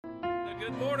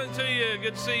Good morning to you.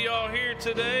 Good to see you all here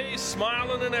today,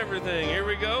 smiling and everything. Here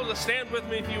we go. Let's stand with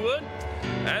me if you would.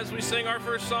 As we sing our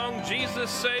first song, Jesus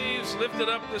Saves, lift it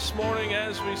up this morning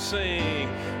as we sing.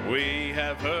 We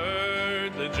have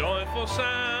heard the joyful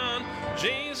sound.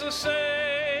 Jesus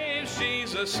saves,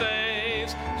 Jesus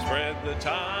saves. Spread the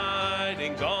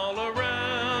tidings all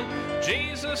around.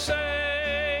 Jesus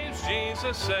saves,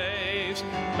 Jesus saves.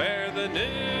 Bear the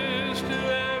news to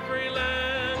every land.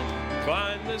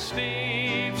 Climb the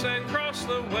steeps and cross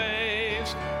the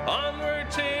waves.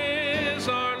 Onward 'tis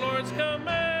our Lord's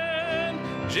command.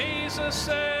 Jesus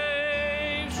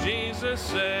saves, Jesus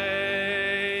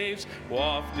saves.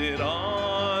 Wafted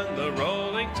on the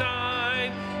rolling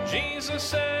tide. Jesus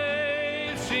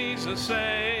saves, Jesus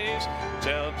saves.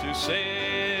 Tell to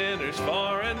sinners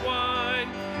far and wide.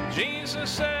 Jesus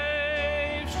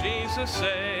saves, Jesus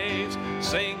saves.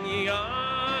 Sing ye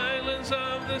islands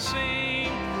of the sea.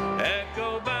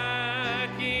 Echo back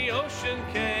ye ocean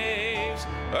caves.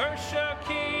 Earth shall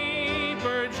keep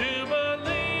her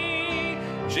jubilee.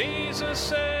 Jesus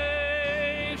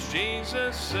saves,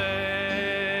 Jesus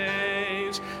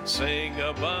saves. Sing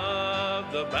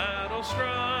above the battle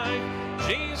strife.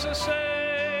 Jesus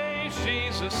saves,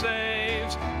 Jesus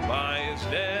saves. By his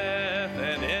death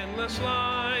and endless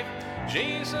life.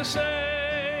 Jesus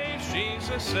saves,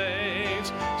 Jesus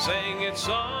saves. Sing it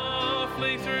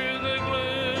softly through the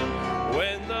gloom.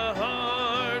 When the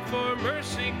heart for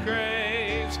mercy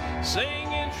craves,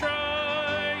 sing in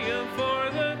triumph for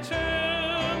the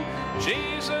tomb.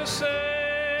 Jesus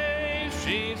saves,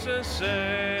 Jesus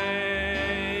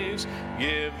saves.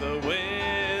 Give the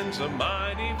winds a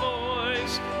mighty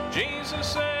voice.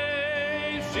 Jesus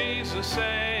saves, Jesus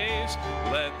saves.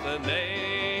 Let the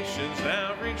nations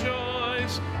now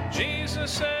rejoice.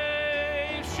 Jesus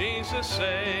saves, Jesus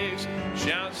saves.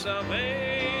 Shout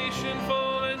salvation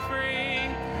full and free.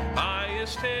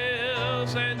 Highest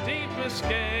hills and deepest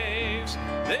caves.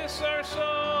 This our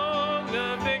song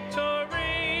of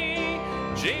victory.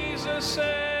 Jesus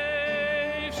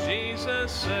saves,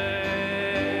 Jesus saves.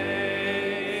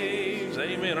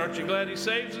 Amen. Aren't you glad he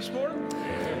saves this morning?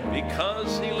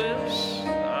 Because he lives,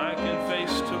 I can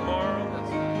face tomorrow.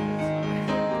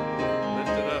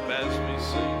 Lift it up as we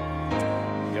sing.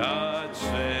 God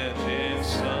sent his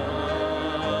Son.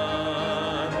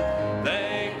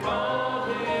 They called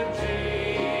him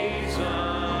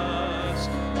Jesus.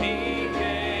 He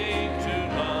came to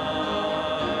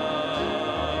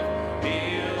love,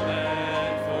 heal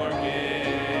and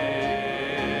forgive.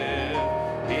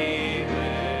 He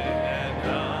lived and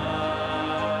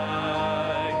died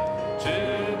to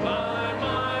buy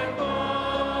my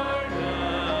pardon.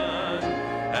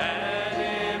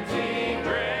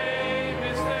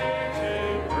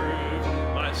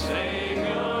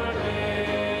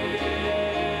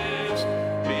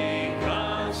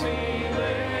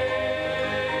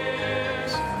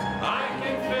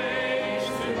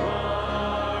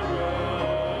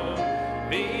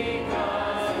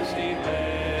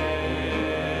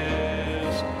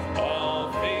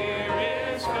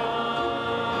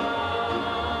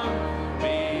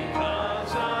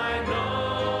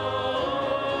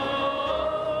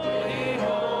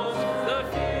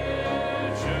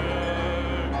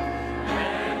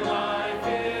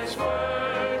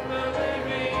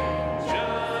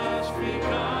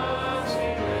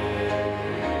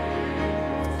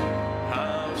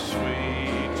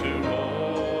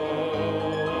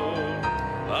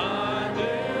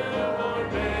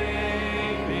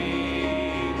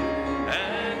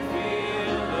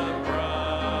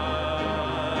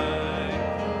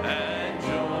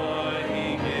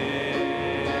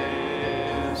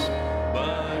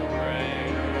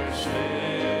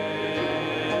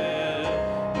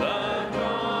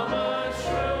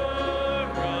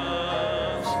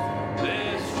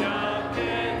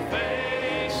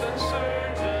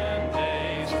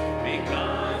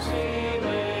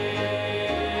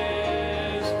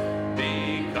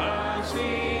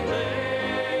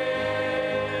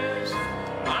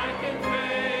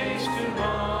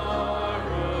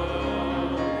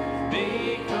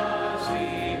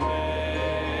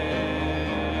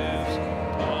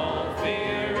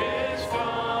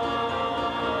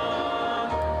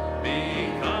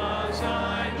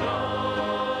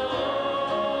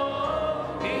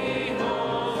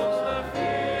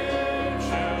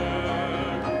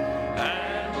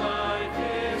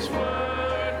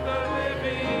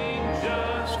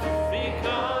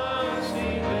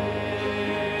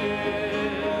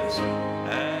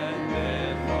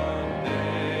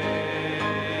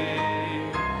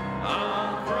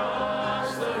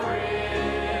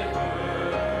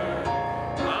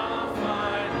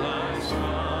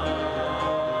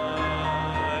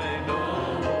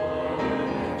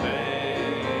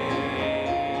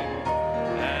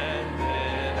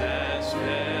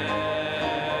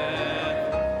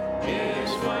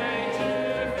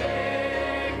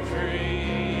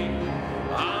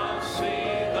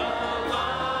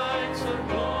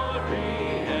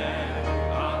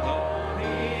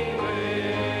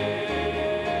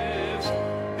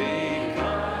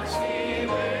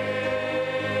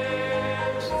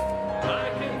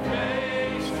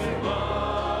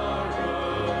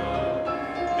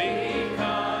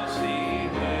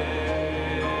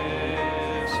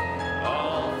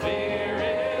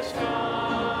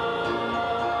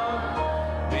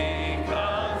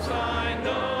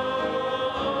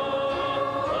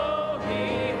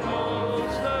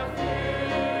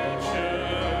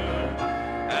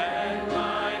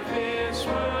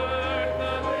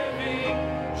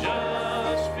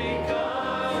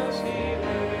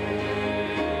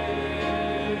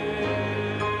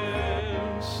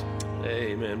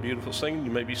 and beautiful singing.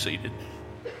 You may be seated.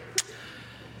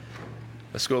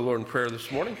 Let's go, Lord, in prayer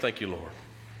this morning. Thank you, Lord.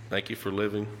 Thank you for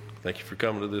living. Thank you for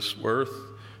coming to this earth,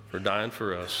 for dying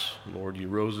for us. Lord, you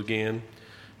rose again.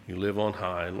 You live on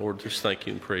high. And Lord, just thank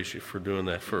you and praise you for doing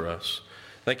that for us.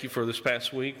 Thank you for this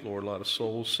past week. Lord, a lot of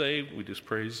souls saved. We just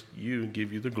praise you and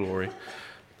give you the glory.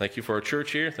 Thank you for our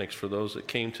church here. Thanks for those that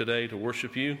came today to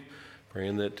worship you.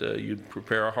 Praying that you'd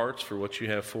prepare our hearts for what you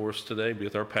have for us today. Be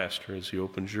with our pastor as he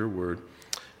opens your word.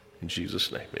 In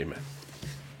Jesus' name, amen.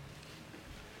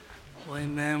 Well,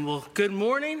 amen. Well, good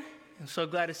morning. I'm so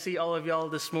glad to see all of y'all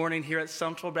this morning here at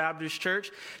Central Baptist Church.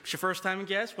 If it's your first time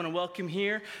guest, I want to welcome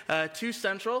here to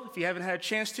Central. If you haven't had a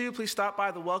chance to, please stop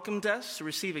by the welcome desk to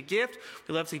receive a gift.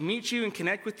 We'd love to meet you and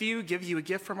connect with you, give you a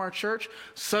gift from our church.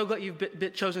 So glad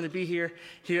you've chosen to be here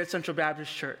at Central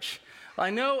Baptist Church. I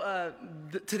know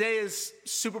today is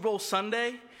Super Bowl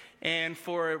Sunday. And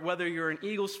for whether you're an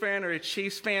Eagles fan or a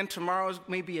Chiefs fan, tomorrow is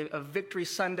maybe a victory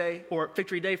Sunday or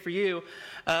victory day for you.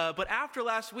 But after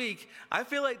last week, I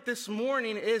feel like this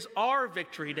morning is our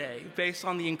victory day based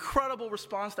on the incredible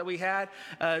response that we had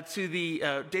to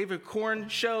the David Korn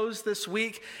shows this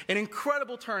week. An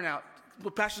incredible turnout. The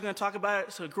pastor's going to talk about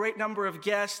it. So a great number of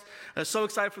guests. So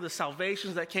excited for the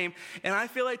salvations that came. And I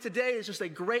feel like today is just a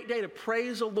great day to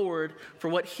praise the Lord for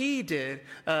what he did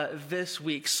this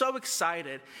week. So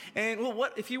excited. And well,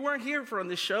 what if you weren't here for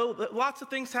this show, lots of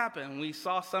things happened. We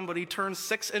saw somebody turn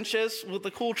 6 inches with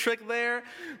a cool trick there.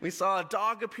 We saw a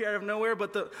dog appear out of nowhere.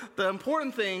 But the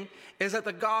important thing is that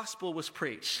the gospel was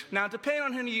preached. Now, depending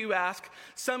on who you ask,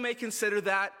 some may consider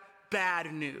that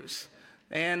bad news.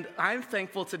 And I'm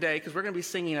thankful today, because we're going to be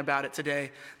singing about it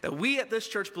today, that we at this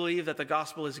church believe that the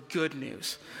gospel is good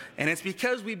news. And it's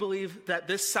because we believe that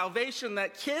this salvation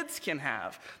that kids can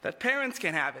have, that parents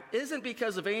can have, it isn't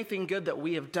because of anything good that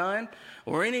we have done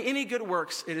or any good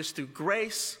works. It is through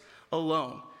grace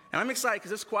alone. And I'm excited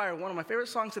because this choir, one of my favorite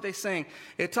songs that they sing,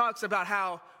 it talks about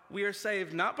how we are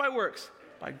saved not by works,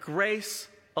 by grace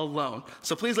alone.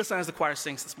 So please listen as the choir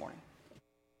sings this morning.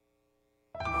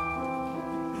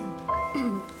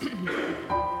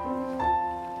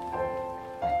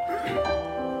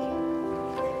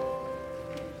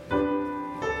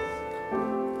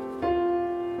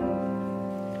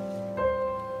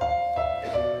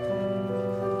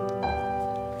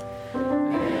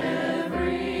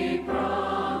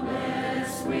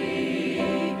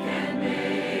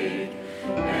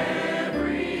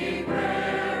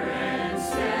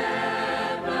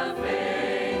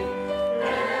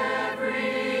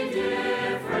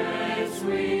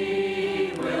 We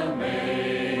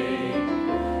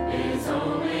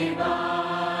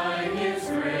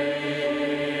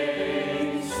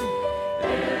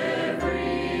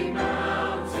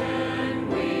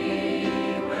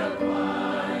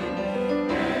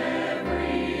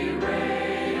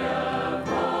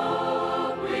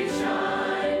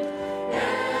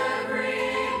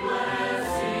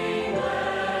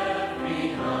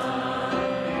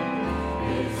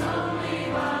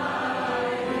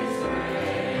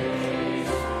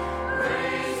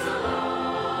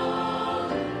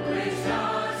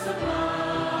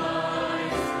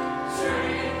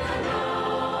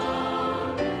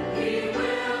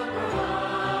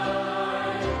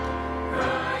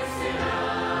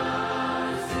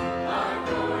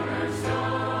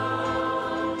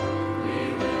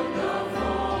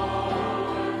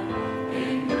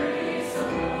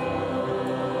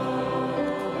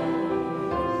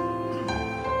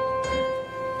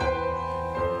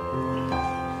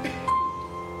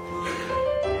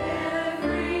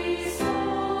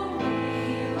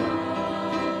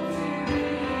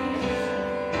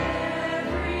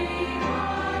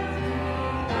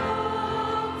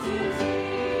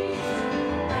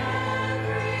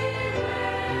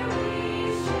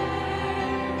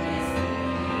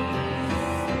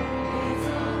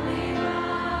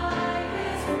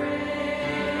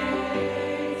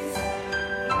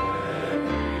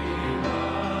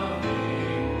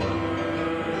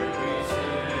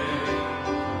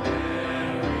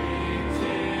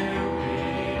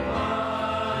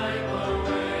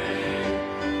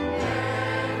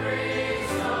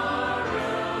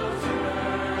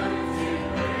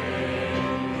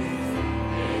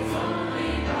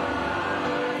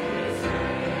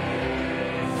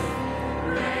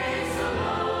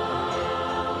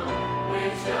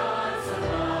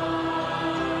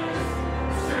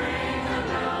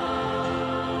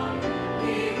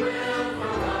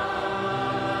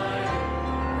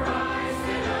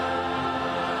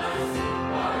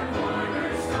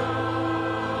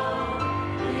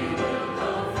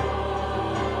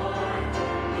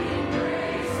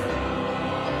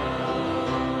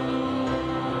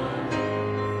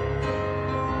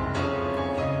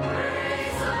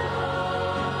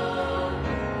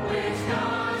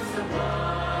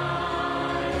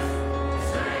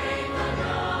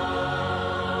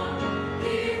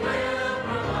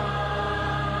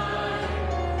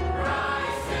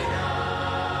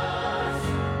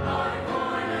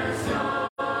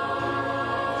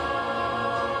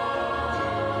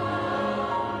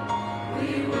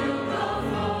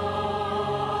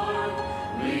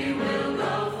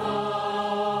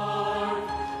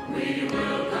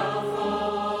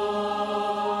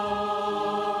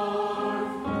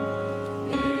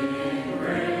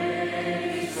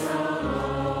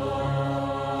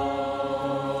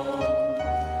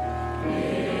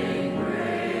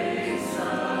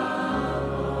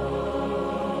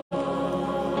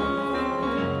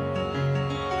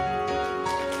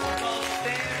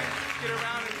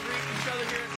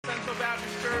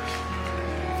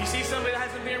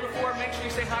here before, make sure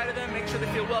you say hi to them. Make sure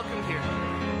they feel welcome here.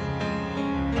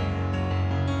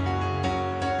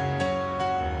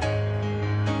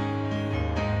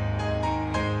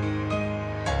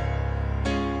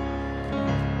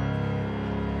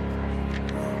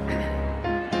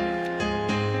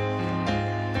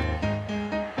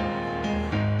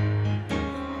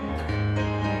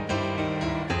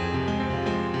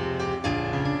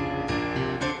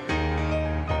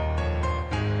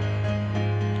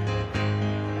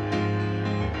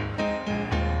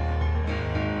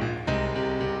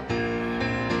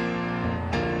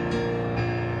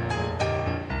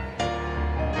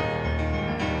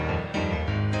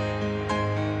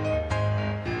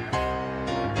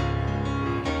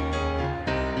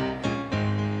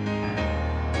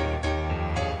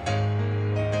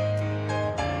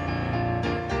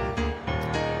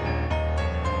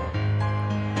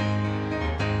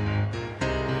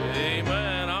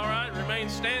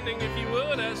 Standing, if you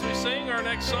would, as we sing our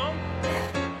next song.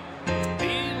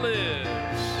 He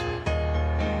lives.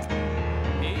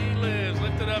 He lives.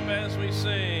 Lift it up as we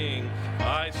sing.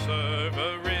 I serve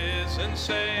a risen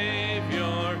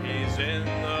Savior. He's in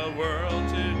the world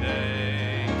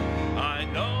today. I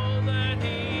know that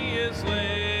He is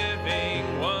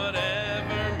living,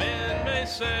 whatever men may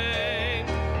say.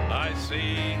 I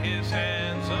see His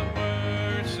hands of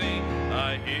mercy.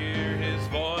 I hear His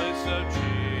voice of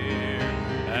cheer.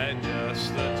 At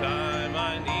just the time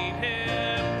I need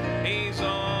Him, He's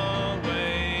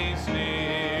always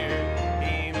near.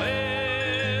 He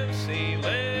lives,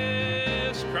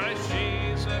 Christ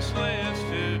Jesus lives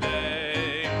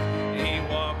today. He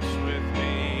walks with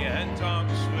me and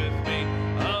talks with me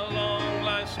along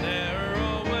life's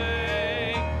narrow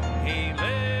way. He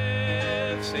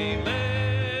lives,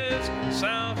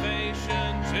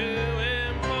 salvation to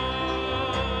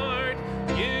impart.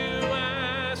 You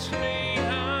ask me,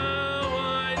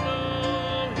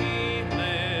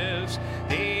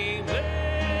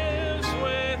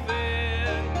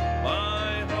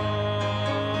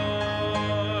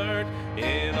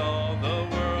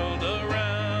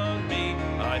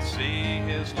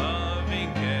 His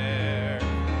loving care,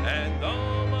 and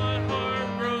though my heart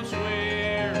grows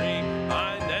weary,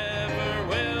 I never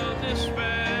will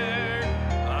despair.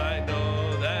 I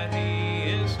know that He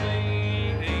is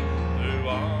leading through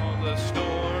all the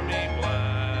stormy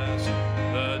blast.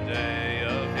 The day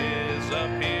of His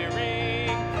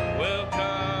appearing will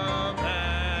come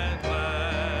at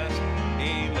last.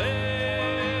 He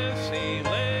lives,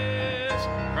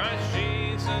 Christ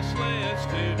Jesus lives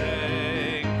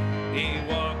today. He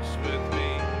walks with me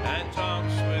and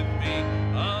talks with me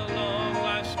along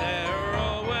life's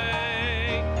narrow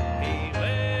way. He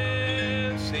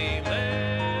lives,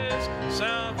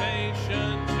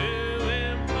 salvation to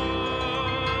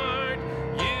impart.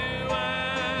 You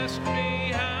ask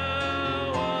me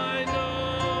how I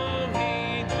know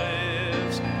He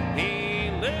lives.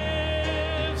 He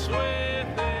lives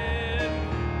within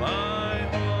my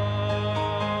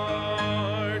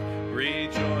heart.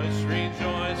 Rejoice,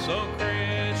 rejoice, O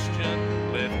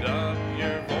Christian, lift up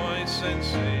your voice and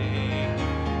sing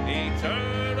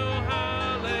eternal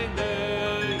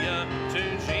hallelujah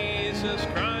to Jesus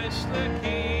Christ the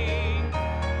King,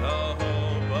 the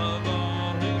hope of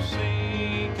all who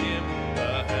seek Him,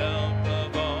 the help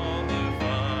of all who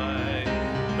find.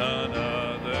 None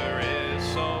other is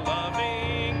so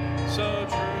loving, so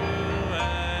true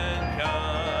and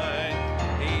kind.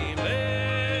 He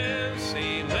lives,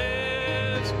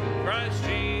 Christ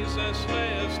Jesus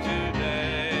lives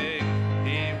today.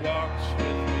 He walks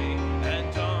with me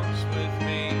and talks with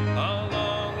me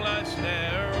along life's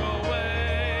narrow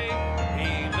way.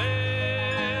 He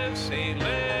lives,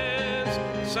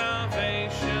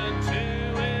 salvation to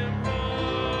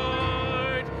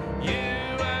impart.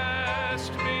 You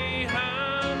ask me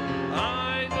how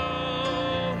I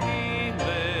know He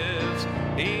lives.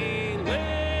 He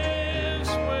lives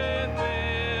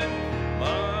within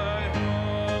my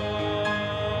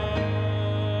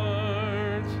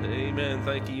heart. Amen.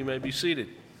 Thank you. You may be seated.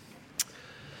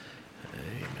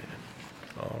 Amen.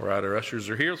 All right, our ushers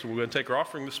are here, so we're going to take our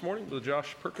offering this morning. Brother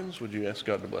Josh Perkins, would you ask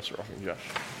God to bless our offering, Josh?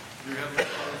 Dear Heavenly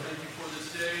Father, thank you for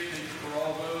this day. Thank you for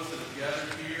all those that have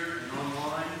gathered here and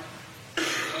online.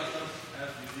 Bless us as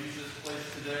we leave this place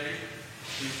today.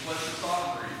 Please bless this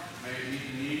offering. May it meet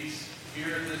the needs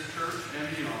here at this church and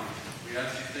beyond. We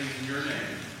ask these things in your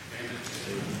name. Amen.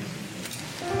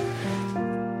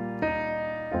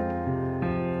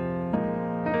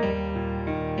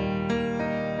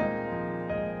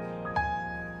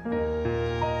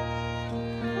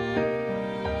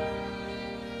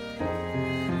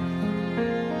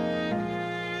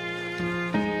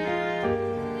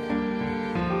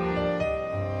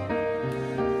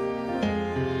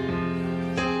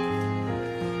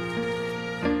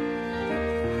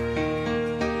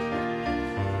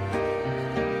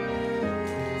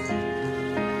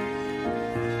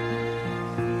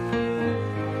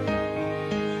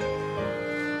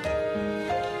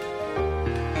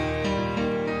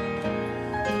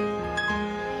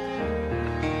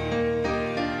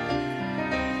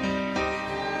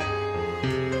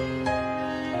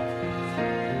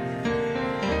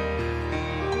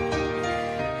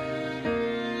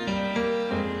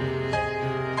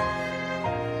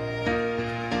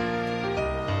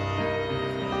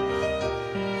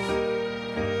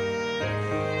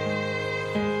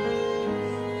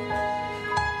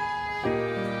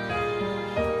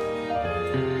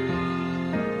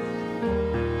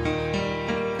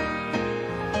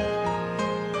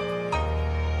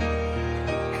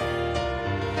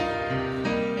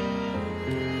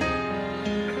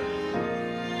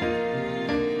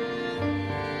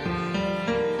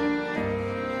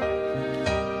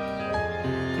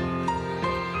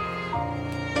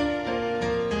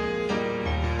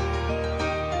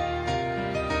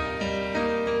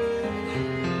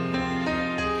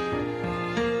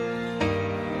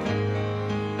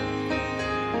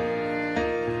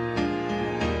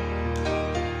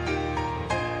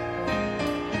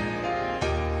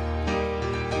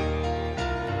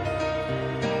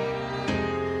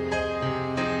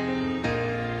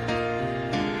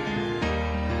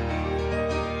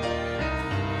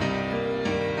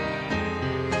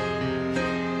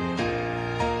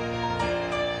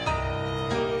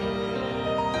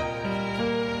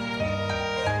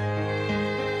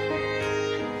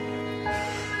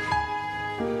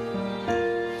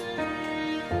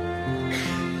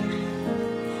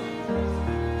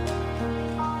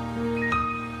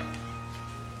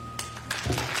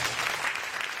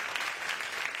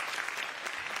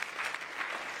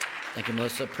 Thank you,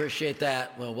 Melissa. Appreciate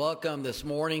that. Well, welcome this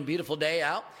morning. Beautiful day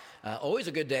out. Always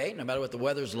a good day, no matter what the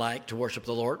weather's like, to worship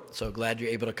the Lord. So glad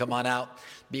you're able to come on out,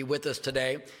 be with us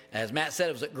today. As Matt said,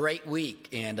 it was a great week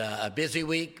and a busy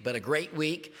week, but a great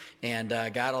week. And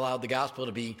God allowed the gospel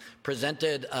to be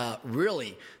presented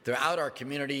really throughout our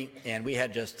community. And we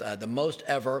had just the most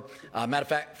ever. Matter of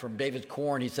fact, from David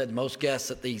Korn, he said the most guests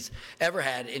that he's ever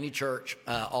had any church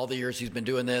all the years he's been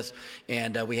doing this.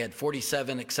 And we had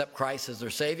 47 accept Christ as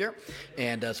their Savior.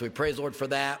 And so we praise the Lord for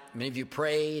that. Many of you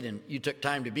prayed and you took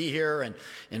time to be here and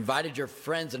invited your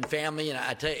friends and family. And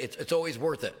I tell you, it's always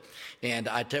worth it. And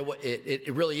I tell you what,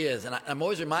 it really is. And I'm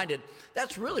always reminded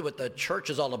that's really what the church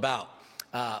is all about.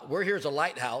 We're here as a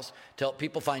lighthouse to help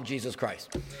people find Jesus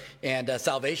Christ and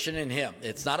salvation in Him.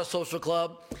 It's not a social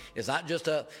club. It's not just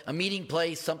a meeting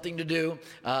place, something to do.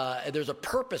 There's a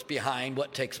purpose behind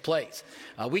what takes place.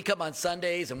 We come on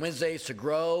Sundays and Wednesdays to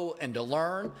grow and to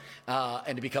learn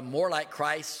and to become more like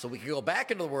Christ so we can go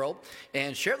back into the world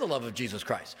and share the love of Jesus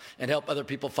Christ and help other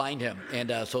people find Him. And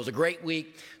so it was a great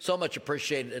week. So much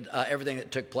appreciated everything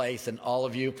that took place, and all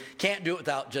of you. Can't do it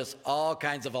without just all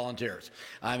kinds of volunteers.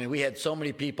 I mean, we had so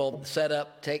many people set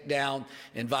up, take down,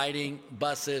 inviting,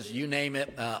 buses, you name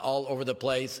it, all over the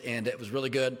place, and it was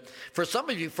really good. For some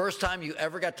of you, first time you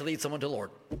ever got to lead someone to the Lord.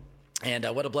 And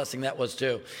what a blessing that was,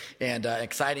 too. And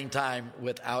exciting time,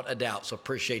 without a doubt. So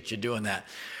appreciate you doing that.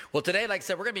 Well, today, like I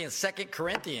said, we're going to be in 2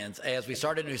 Corinthians as we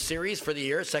start a new series for the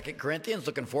year, 2 Corinthians.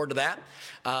 Looking forward to that.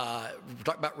 We're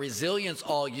talking about resilience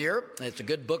all year. It's a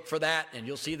good book for that, and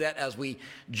you'll see that as we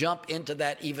jump into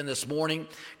that even this morning.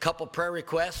 Couple prayer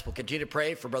requests. We'll continue to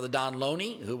pray for Brother Don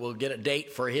Loney, who will get a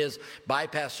date for his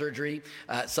bypass surgery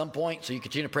at some point, so you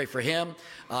continue to pray for him.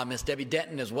 Miss Debbie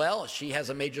Denton as well. She has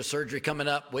a major surgery coming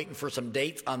up, waiting for some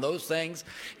dates on those things,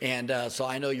 and so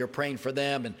I know you're praying for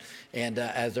them, and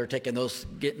as they're getting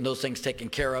those things taken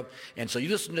care of. And so you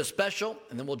listen to special,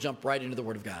 and then we'll jump right into the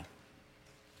Word of God.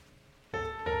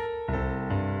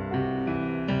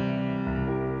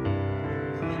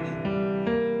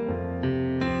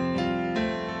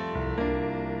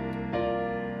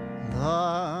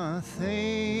 The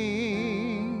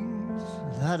things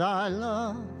that I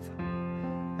love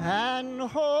and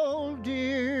hold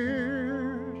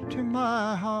dear to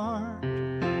my heart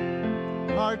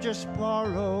are just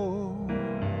borrowed.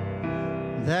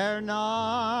 They're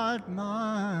not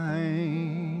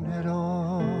mine at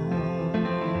all.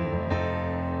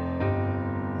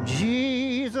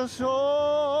 Jesus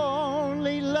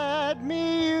only let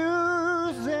me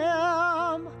use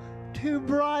them to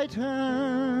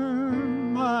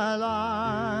brighten my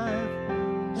life.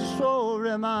 So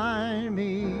remind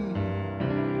me,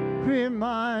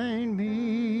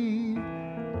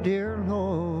 dear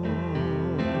Lord.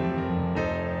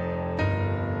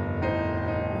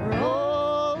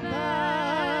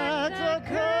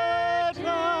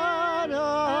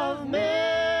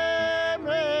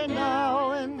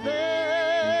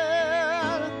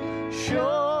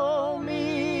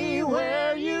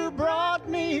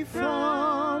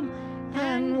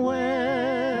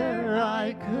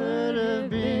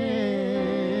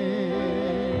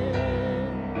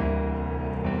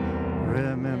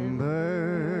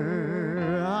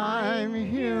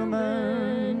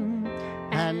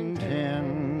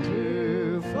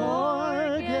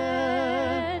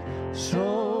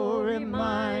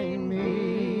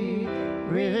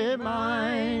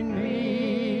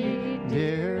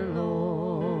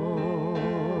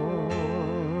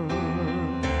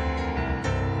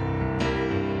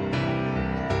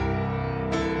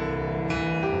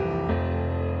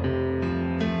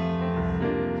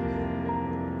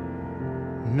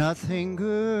 Nothing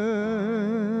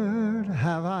good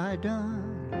have I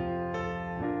done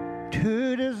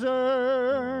to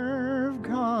deserve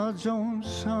God's own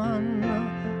Son.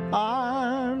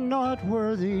 I'm not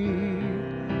worthy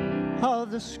of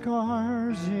the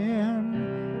scars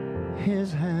in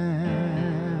His hand.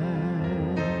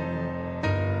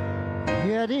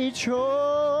 Yet He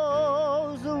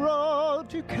chose the road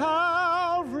to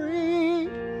Calvary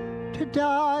to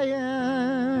die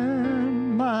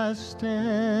in my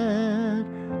stead.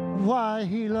 Why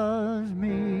He loves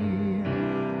me,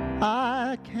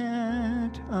 I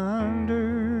can't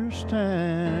understand.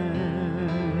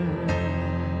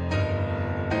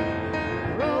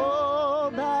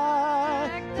 Roll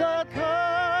back the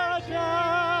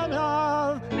curtain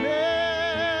of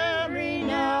memory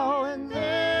now and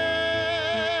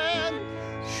then.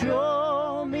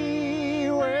 Show me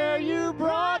where you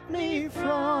brought me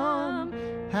from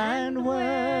and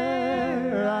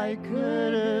where I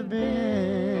could have been.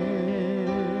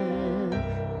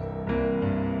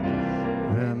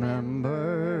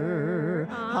 Remember,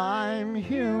 I'm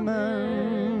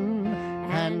human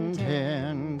and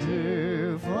tend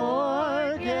to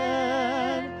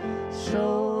forget.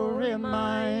 So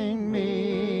remind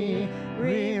me,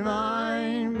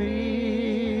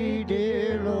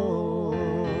 dear Lord.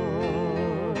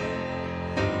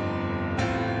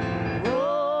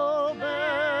 Roll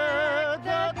back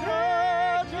the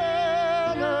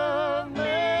curtain of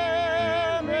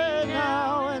memory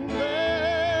now and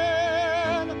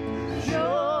then.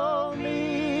 Show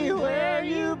me where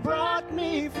you brought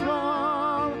me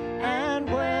from and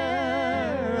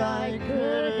where I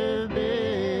could have been.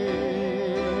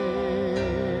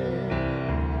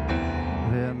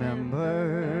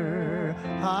 Remember,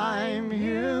 I'm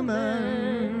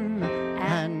human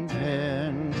and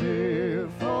tend to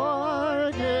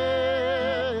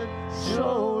forget.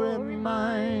 So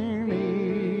remind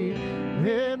me,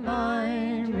 dear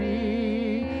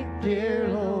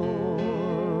Lord.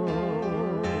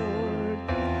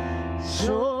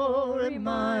 So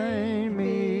remind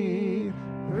me,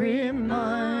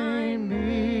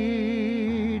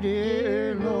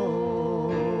 dear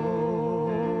Lord.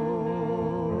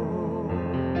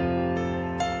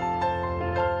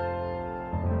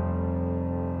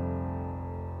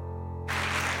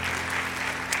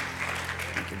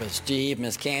 Thank you, Brother Steve,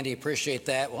 Miss Candy, appreciate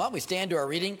that. Well, why don't we stand to our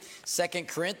reading, 2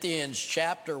 Corinthians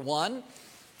chapter 1.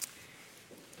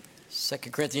 2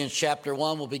 Corinthians chapter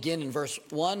 1, we'll begin in verse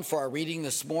 1 for our reading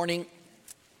this morning.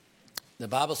 The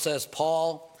Bible says,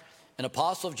 Paul, an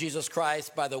apostle of Jesus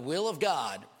Christ, by the will of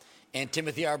God, and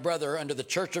Timothy our brother, under the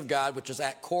church of God, which is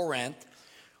at Corinth,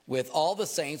 with all the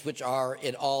saints which are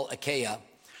in all Achaia.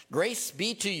 Grace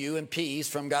be to you and peace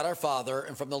from God our Father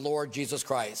and from the Lord Jesus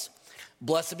Christ.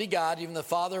 Blessed be God, even the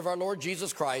Father of our Lord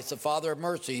Jesus Christ, the Father of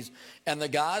mercies, and the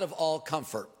God of all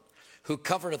comfort, who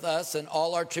comforteth us in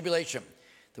all our tribulation,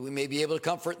 that we may be able to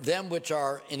comfort them which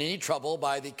are in any trouble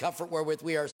by the comfort wherewith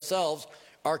we ourselves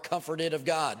are comforted of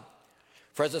God.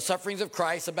 For as the sufferings of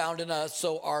Christ abound in us,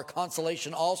 so our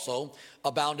consolation also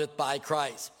aboundeth by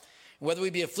Christ. Whether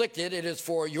we be afflicted, it is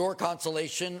for your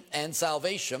consolation and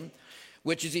salvation,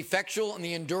 which is effectual in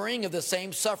the enduring of the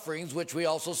same sufferings which we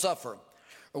also suffer.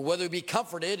 Or whether we be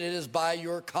comforted, it is by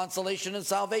your consolation and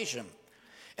salvation.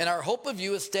 And our hope of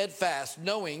you is steadfast,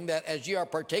 knowing that as ye are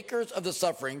partakers of the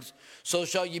sufferings, so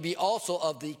shall ye be also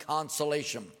of the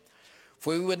consolation.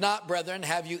 For we would not, brethren,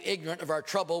 have you ignorant of our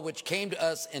trouble which came to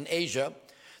us in Asia,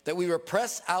 that we were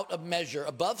pressed out of measure,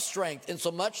 above strength,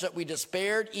 insomuch that we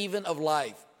despaired even of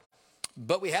life.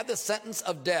 But we had the sentence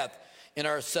of death in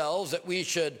ourselves, that we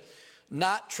should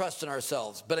not trust in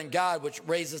ourselves, but in God which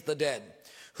raiseth the dead,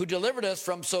 who delivered us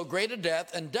from so great a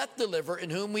death, and doth deliver, in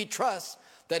whom we trust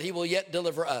that he will yet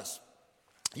deliver us.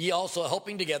 Ye also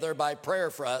helping together by prayer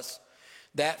for us,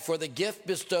 that for the gift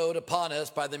bestowed upon us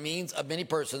by the means of many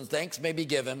persons, thanks may be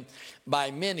given by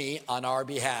many on our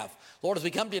behalf. Lord, as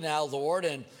we come to you now, Lord,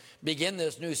 and begin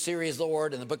this new series,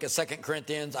 Lord, in the book of 2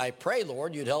 Corinthians, I pray,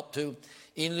 Lord, you'd help to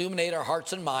illuminate our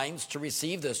hearts and minds to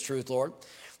receive this truth, Lord,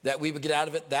 that we would get out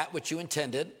of it that which you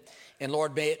intended. And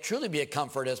Lord, may it truly be a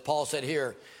comfort, as Paul said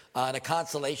here, and a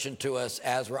consolation to us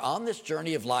as we're on this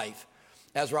journey of life,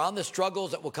 as we're on the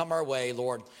struggles that will come our way,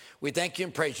 Lord. We thank you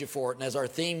and praise you for it. And as our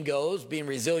theme goes, being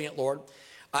resilient, Lord,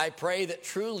 I pray that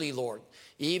truly, Lord,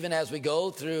 even as we go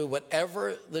through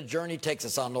whatever the journey takes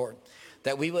us on, Lord,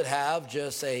 that we would have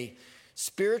just a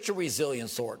spiritual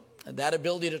resilience, Lord, and that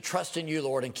ability to trust in you,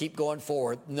 Lord, and keep going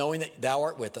forward, knowing that thou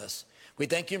art with us. We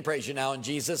thank you and praise you now in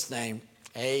Jesus' name.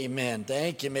 Amen.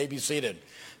 Thank you. You may be seated.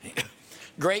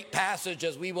 Great passage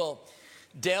as we will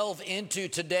delve into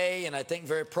today, and I think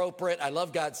very appropriate. I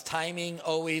love God's timing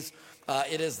always.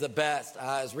 It is the best.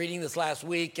 I was reading this last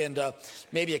week, and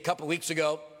maybe a couple weeks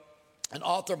ago, an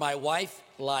author my wife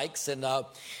likes, and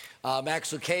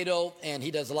Max Lucado, and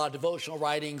he does a lot of devotional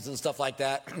writings and stuff like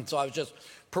that. So I was just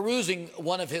perusing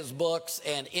one of his books,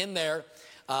 and in there,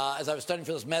 as I was studying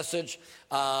for this message,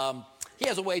 he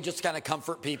has a way just to kind of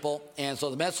comfort people. And so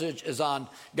the message is on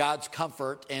God's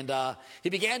comfort. And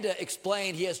he began to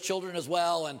explain, he has children as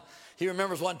well. And he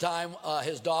remembers one time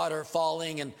his daughter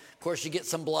falling. And of course, she gets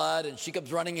some blood and she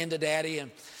comes running into Daddy.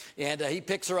 And he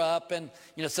picks her up and,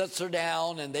 sets her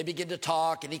down. And they begin to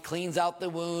talk. And he cleans out the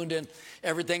wound and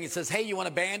everything. He says, hey, you want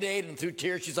a Band-Aid? And through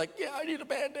tears, she's like, yeah, I need a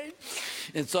Band-Aid.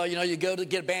 And so, you go to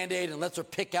get a Band-Aid and lets her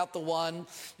pick out the one.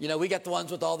 We got the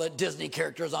ones with all the Disney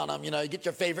characters on them. You get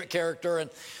your favorite character. And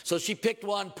so she picked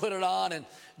one, put it on, and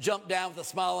jumped down with a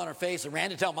smile on her face and ran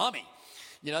to tell Mommy.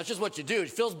 It's just what you do. It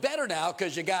feels better now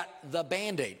because you got the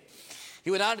Band-Aid. He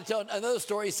went on to tell another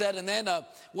story. He said, and then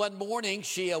one morning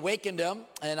she awakened him,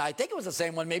 and I think it was the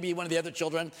same one, maybe one of the other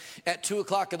children, at 2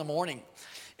 o'clock in the morning.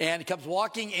 And he comes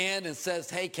walking in and says,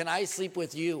 hey, can I sleep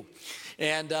with you?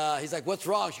 And he's like, what's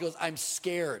wrong? She goes, I'm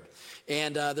scared.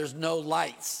 And there's no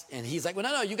lights. And he's like, well,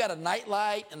 no, you got a night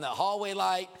light and the hallway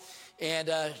light.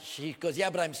 And she goes, yeah,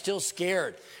 but I'm still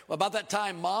scared. Well, about that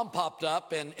time, Mom popped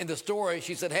up. And in the story,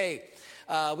 she said, hey,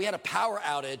 we had a power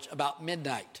outage about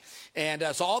midnight. And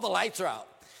so all the lights are out.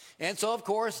 And so, of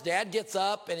course, Dad gets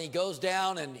up and he goes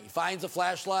down and he finds a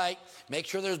flashlight, makes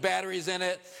sure there's batteries in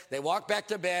it. They walk back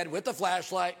to bed with the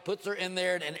flashlight, puts her in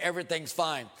there, and everything's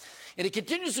fine. And he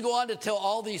continues to go on to tell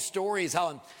all these stories, how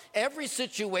in every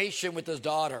situation with his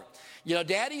daughter, you know,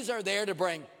 daddies are there to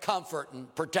bring comfort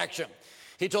and protection.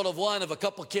 He told of one of a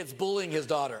couple kids bullying his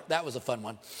daughter. That was a fun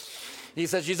one. He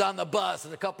says she's on the bus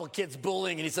and a couple of kids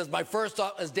bullying. And he says, my first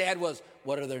thought as dad was,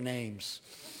 what are their names?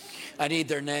 I need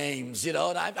their names, you know,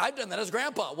 and I've done that as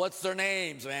grandpa. What's their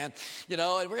names, man? You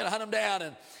know, and we're going to hunt them down.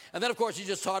 And then, of course, he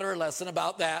just taught her a lesson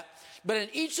about that. But in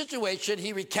each situation,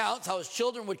 he recounts how his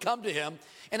children would come to him.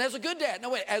 And as a good dad,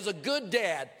 as a good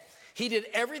dad, he did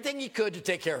everything he could to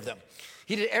take care of them.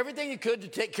 He did everything he could to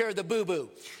take care of the boo-boo,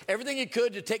 everything he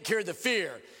could to take care of the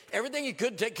fear, everything he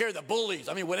could to take care of the bullies.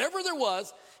 I mean, whatever there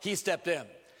was, he stepped in.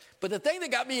 But the thing that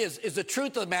got me is the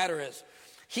truth of the matter is,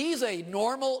 he's a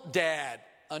normal dad.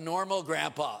 A normal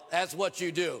grandpa. That's what you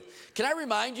do. Can I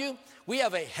remind you, we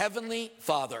have a heavenly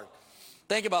Father.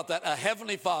 Think about that, a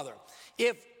heavenly Father.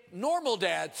 If normal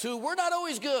dads, who we're not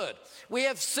always good, we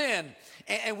have sin,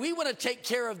 and we want to take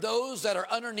care of those that are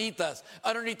underneath us,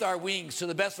 underneath our wings, to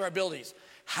the best of our abilities,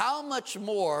 how much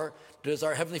more does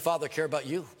our heavenly Father care about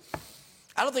you?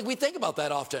 I don't think we think about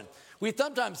that often. We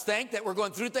sometimes think that we're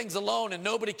going through things alone and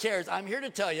nobody cares. I'm here to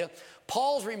tell you,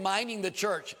 Paul's reminding the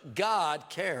church, God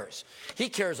cares. He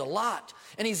cares a lot.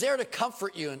 And he's there to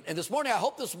comfort you. And this morning, I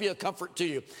hope this will be a comfort to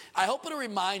you. I hope it'll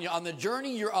remind you on the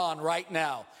journey you're on right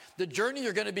now, the journey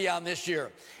you're going to be on this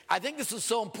year. I think this is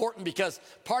so important because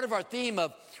part of our theme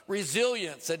of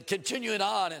resilience and continuing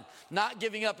on and not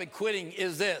giving up and quitting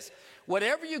is this.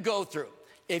 Whatever you go through,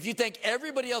 if you think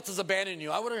everybody else has abandoned you,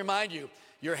 I want to remind you,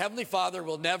 your heavenly Father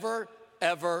will never,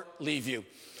 ever leave you.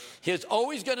 He's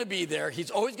always going to be there. He's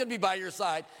always going to be by your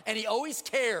side. And he always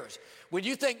cares. When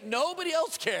you think nobody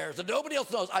else cares and nobody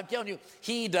else knows, I'm telling you,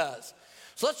 he does.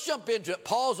 So let's jump into it.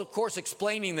 Paul's, of course,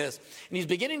 explaining this. And he's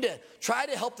beginning to try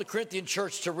to help the Corinthian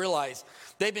church to realize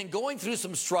they've been going through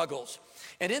some struggles.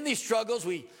 And in these struggles,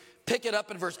 we pick it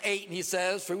up in verse 8. And he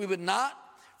says, For we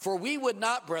would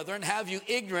not, brethren, have you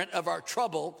ignorant of our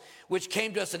trouble, which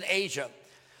came to us in Asia,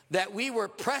 that we were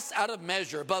pressed out of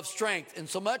measure, above strength,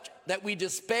 insomuch that we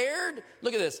despaired,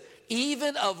 look at this,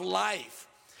 even of life.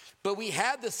 But we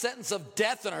had the sentence of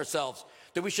death in ourselves,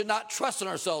 that we should not trust in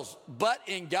ourselves, but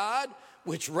in God,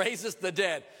 which raises the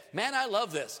dead. Man, I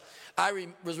love this. I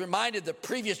was reminded the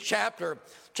previous chapter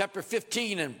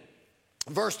 15 and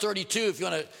verse 32, if you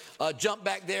want to jump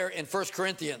back there in 1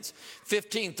 Corinthians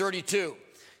 15:32.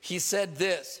 He said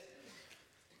this,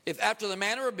 If after the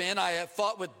manner of men I have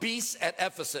fought with beasts at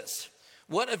Ephesus,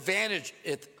 what advantage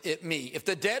it me? If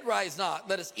the dead rise not,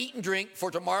 let us eat and drink, for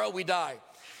tomorrow we die.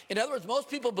 In other words, most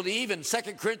people believe in 2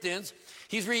 Corinthians,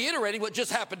 he's reiterating what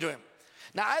just happened to him.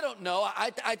 Now, I don't know.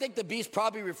 I think the beast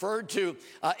probably referred to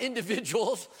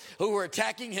individuals who were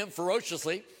attacking him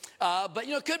ferociously. But,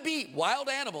 you know, it could be wild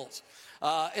animals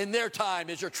in their time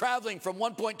as you're traveling from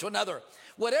one point to another.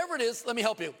 Whatever it is, let me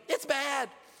help you. It's bad.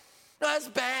 No, it's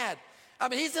bad. I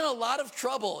mean, he's in a lot of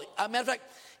trouble. As a matter of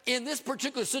fact, in this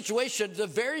particular situation, the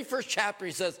very first chapter,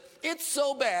 he says, it's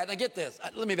so bad. Now, get this.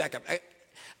 Let me back up.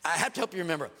 I have to help you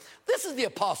remember. This is the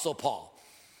Apostle Paul.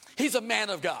 He's a man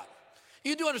of God.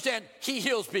 You do understand, he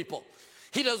heals people.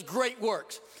 He does great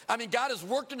works. I mean, God has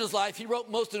worked in his life. He wrote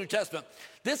most of the New Testament.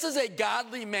 This is a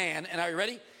godly man, and are you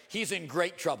ready? He's in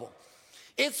great trouble.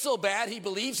 It's so bad, he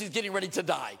believes he's getting ready to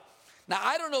die. Now,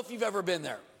 I don't know if you've ever been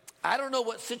there. I don't know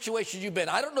what situation you've been.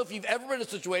 I don't know if you've ever been in a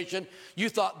situation you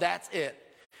thought that's it.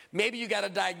 Maybe you got a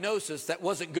diagnosis that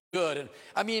wasn't good. And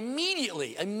I mean,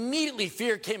 immediately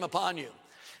fear came upon you.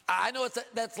 I know what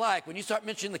that's like when you start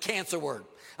mentioning the cancer word.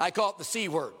 I call it the C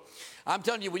word. I'm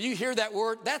telling you, when you hear that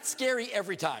word, that's scary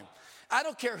every time. I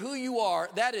don't care who you are,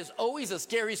 that is always a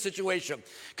scary situation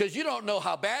because you don't know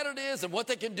how bad it is and what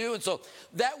they can do. And so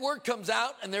that word comes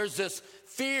out and there's this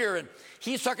fear, and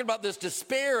he's talking about this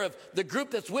despair of the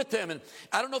group that's with him. And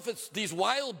I don't know if it's these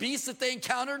wild beasts that they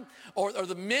encountered or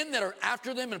the men that are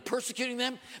after them and persecuting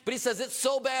them, but he says it's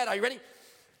so bad. Are you ready?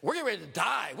 We're getting ready to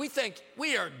die. We think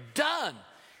we are done.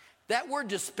 That word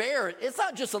despair, it's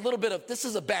not just a little bit of this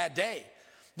is a bad day.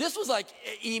 This was like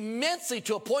immensely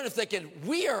to a point of thinking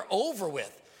we are over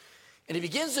with. And he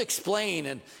begins to explain,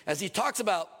 and as he talks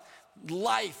about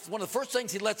life, one of the first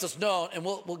things he lets us know, and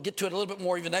we'll get to it a little bit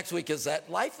more even next week, is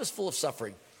that life is full of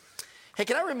suffering. Hey,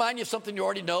 can I remind you of something you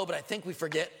already know, but I think we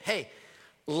forget? Hey,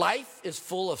 life is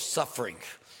full of suffering.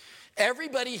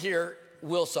 Everybody here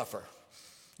will suffer.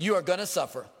 You are going to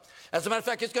suffer. As a matter of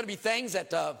fact, it's going to be things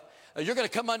that you're going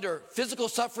to come under: physical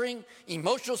suffering,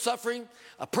 emotional suffering,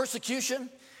 persecution.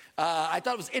 I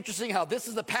thought it was interesting how this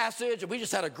is the passage, and we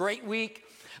just had a great week.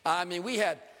 I mean, we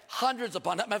had hundreds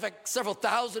upon, matter of fact, several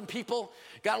thousand people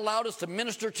God allowed us to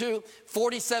minister to,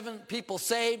 47 people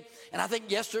saved. And I think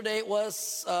yesterday it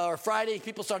was, or Friday,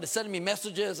 people started sending me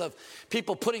messages of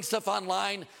people putting stuff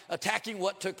online, attacking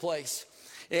what took place.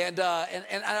 And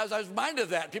I was reminded of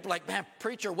that. People are like, man,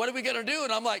 preacher, what are we going to do?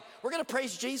 And I'm like, we're going to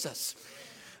praise Jesus.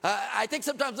 I think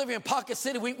sometimes living in Ponca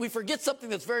City, we forget something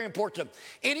that's very important.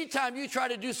 Anytime you try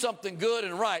to do something good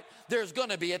and right, there's going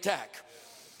to be attack.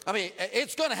 I mean,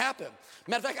 it's going to happen.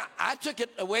 Matter of fact, I took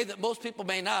it a way that most people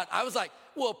may not. I was like,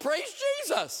 well, praise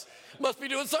Jesus. Must be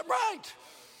doing something right.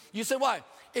 You say, why?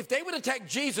 If they would attack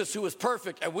Jesus, who is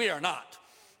perfect, and we are not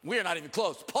even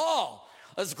close. Paul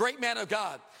is a great man of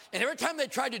God. And every time they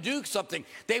tried to do something,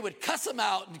 they would cuss him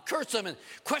out and curse him and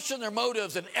question their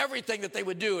motives and everything that they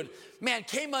would do. And man,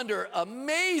 came under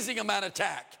amazing amount of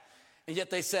attack. And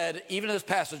yet they said, even in this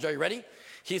passage, are you ready?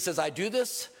 He says, I do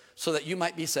this so that you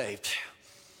might be saved.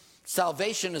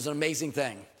 Salvation is an amazing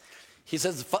thing. He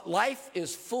says, life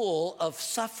is full of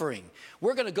suffering.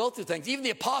 We're going to go through things. Even the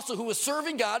apostle who was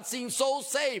serving God, seeing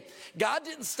souls saved. God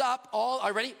didn't stop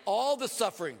all the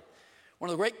suffering. One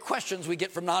of the great questions we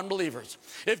get from non-believers.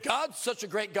 If God's such a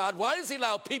great God, why does he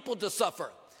allow people to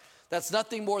suffer? That's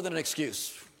nothing more than an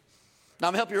excuse. Now,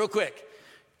 I'm going to help you real quick.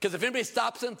 Because if anybody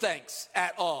stops and thinks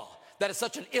at all, that is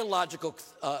such an illogical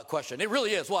question. It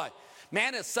really is. Why?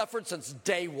 Man has suffered since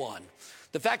day one.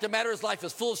 The fact of the matter is life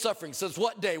is full of suffering. Since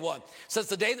what day one? Since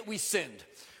the day that we sinned.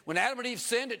 When Adam and Eve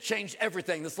sinned, it changed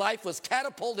everything. This life was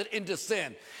catapulted into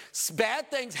sin. Bad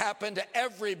things happen to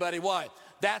everybody. Why?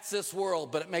 That's this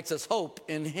world, but it makes us hope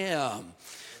in him.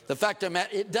 The fact of the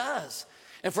matter, it does.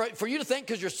 And for you to think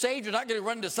because you're saved, you're not going to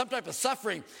run into some type of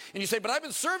suffering. And you say, but I've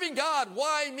been serving God.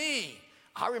 Why me?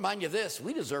 I'll remind you of this.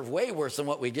 We deserve way worse than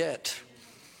what we get.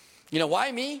 You know,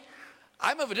 why me?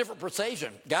 I'm of a different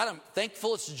persuasion. God, I'm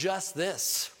thankful it's just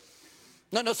this.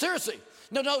 No, seriously.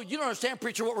 No, you don't understand,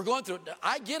 preacher, what we're going through.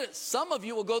 I get it. Some of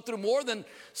you will go through more than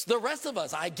the rest of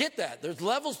us. I get that. There's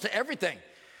levels to everything.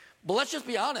 But let's just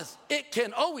be honest. It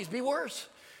can always be worse.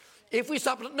 If we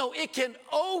stop, it can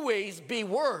always be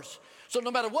worse. So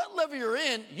no matter what level you're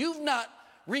in, you've not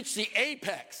reached the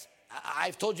apex.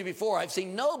 I've told you before, I've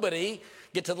seen nobody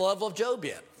get to the level of Job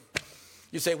yet.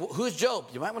 You say, well, who's Job?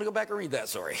 You might want to go back and read that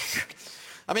story.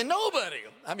 I mean, nobody.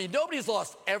 Nobody's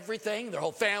lost everything, their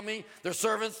whole family, their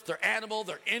servants, their animal,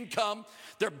 their income,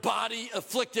 their body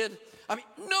afflicted.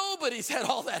 Nobody's had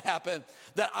all that happen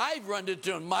that I've run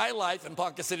into in my life in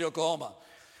Ponca City, Oklahoma.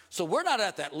 So we're not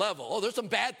at that level. Oh, there's some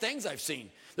bad things I've seen.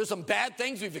 There's some bad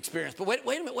things we've experienced. But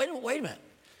wait a minute.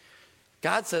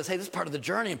 God says, hey, this is part of the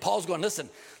journey. And Paul's going, listen,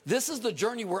 this is the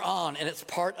journey we're on, and it's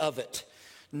part of it.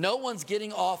 No one's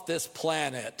getting off this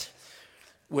planet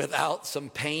without some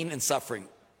pain and suffering.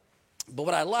 But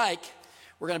what I like,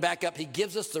 we're going to back up. He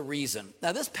gives us the reason.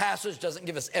 Now, this passage doesn't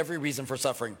give us every reason for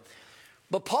suffering.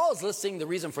 But Paul is listing the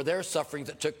reason for their sufferings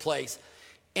that took place.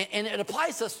 And it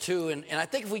applies to us too. And I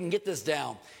think if we can get this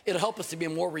down, it'll help us to be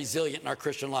more resilient in our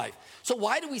Christian life. So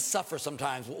why do we suffer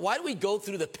sometimes? Why do we go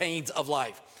through the pains of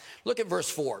life? Look at verse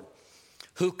 4.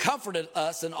 Who comforted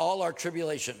us in all our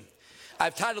tribulation.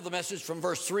 I've titled the message from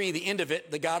verse 3, the end of it,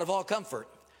 the God of all comfort.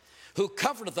 Who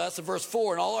comforteth us in verse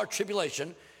 4 in all our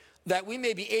tribulation, that we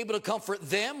may be able to comfort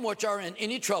them which are in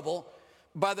any trouble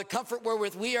by the comfort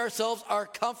wherewith we ourselves are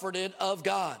comforted of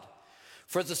God.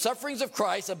 For as the sufferings of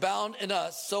Christ abound in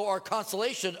us, so our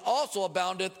consolation also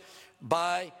aboundeth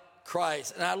by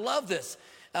Christ. And I love this.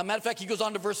 Matter of fact, he goes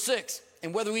on to verse 6.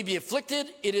 And whether we be afflicted,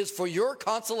 it is for your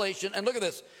consolation. And look at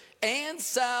this. And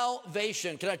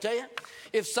salvation. Can I tell you?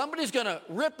 If somebody's going to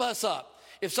rip us up,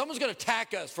 if someone's going to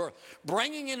attack us for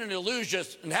bringing in an illusion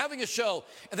and having a show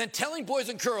and then telling boys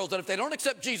and girls that if they don't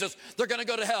accept Jesus, they're going to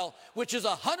go to hell, which is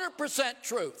 100%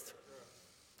 truth.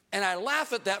 And I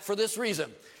laugh at that for this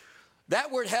reason. That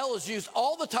word hell is used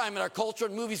all the time in our culture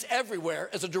and movies everywhere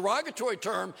as a derogatory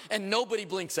term, and nobody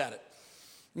blinks at it.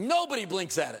 Nobody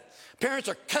blinks at it. Parents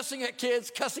are cussing at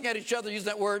kids, cussing at each other, using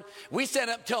that word. We stand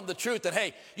up and tell them the truth that,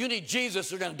 hey, you need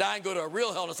Jesus, you're going to die and go to a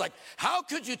real hell. And it's like, how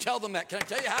could you tell them that? Can I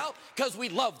tell you how? Because we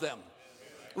love them.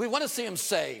 We want to see them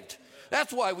saved.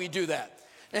 That's why we do that.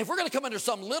 And if we're going to come under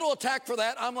some little attack for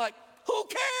that, I'm like, who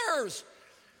cares?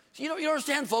 You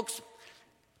understand, folks?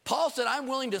 Paul said, I'm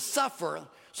willing to suffer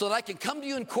so that I can come to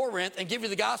you in Corinth and give you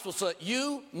the gospel so that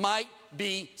you might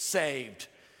be saved.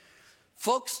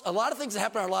 Folks, a lot of things that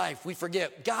happen in our life, we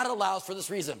forget. God allows for this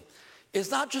reason. It's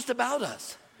not just about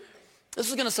us. This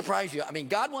is going to surprise you. I mean,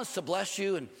 God wants to bless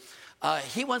you, and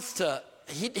he wants to,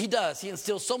 he does. He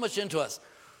instills so much into us.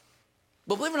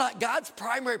 But believe it or not, God's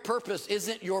primary purpose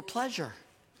isn't your pleasure.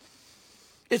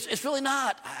 It's really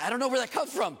not. I don't know where that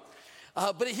comes from.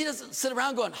 But he doesn't sit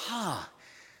around going, I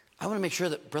want to make sure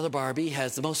that Brother Barbie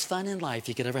has the most fun in life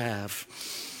he could ever have.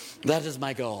 That is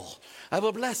my goal. I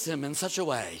will bless him in such a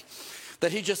way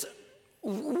that he just,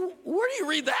 where do you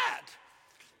read that?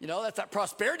 You know, that's that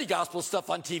prosperity gospel stuff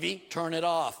on TV. Turn it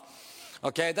off.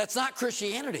 Okay, that's not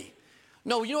Christianity.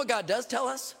 No, you know what God does tell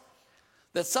us?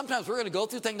 That sometimes we're going to go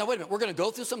through things. Now, wait a minute. We're going to go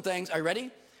through some things. Are you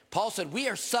ready? Paul said, we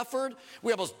are suffered.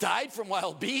 We almost died from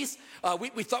wild beasts.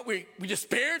 We thought we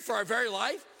despaired for our very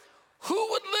life. Who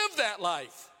would live that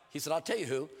life? He said, I'll tell you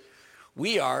who.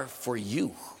 We are for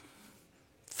you.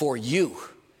 For you.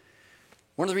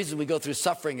 One of the reasons we go through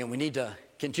suffering and we need to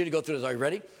continue to go through this, are you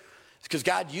ready? It's because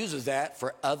God uses that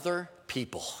for other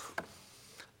people.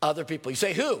 Other people. You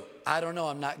say, who? I don't know.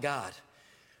 I'm not God.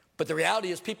 But the reality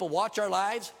is people watch our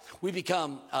lives. We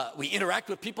interact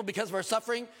with people because of our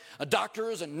suffering,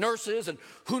 doctors and nurses and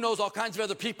who knows, all kinds of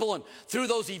other people. And through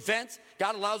those events,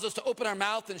 God allows us to open our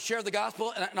mouth and share the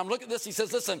gospel. And I'm looking at this. He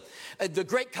says, listen, the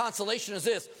great consolation is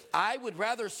this. I would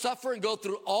rather suffer and go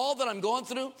through all that I'm going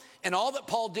through and all that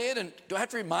Paul did. And do I have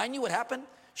to remind you what happened?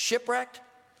 Shipwrecked,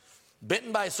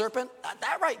 bitten by a serpent.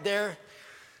 That right there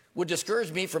would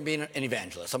discourage me from being an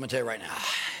evangelist. I'm going to tell you right now.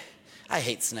 I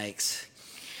hate snakes.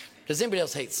 Does anybody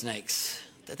else hate snakes?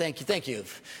 Thank you.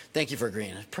 Thank you for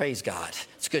agreeing. Praise God.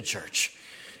 It's a good church.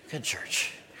 Good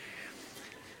church.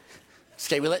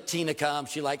 Okay, we let Tina come.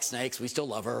 She likes snakes. We still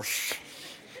love her.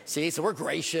 See, so we're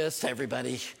gracious to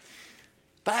everybody.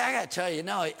 But I got to tell you,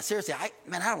 no, seriously, I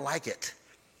don't like it.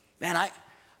 Man, I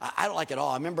don't like it at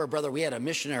all. I remember, brother, we had a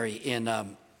missionary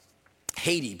in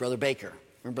Haiti, Brother Baker.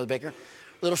 Remember Brother Baker?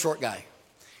 Little short guy.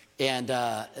 And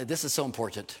this is so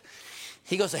important.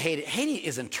 He goes to Haiti. Haiti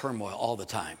is in turmoil all the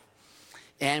time.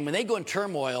 And when they go in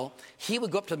turmoil, he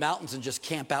would go up to the mountains and just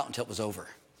camp out until it was over.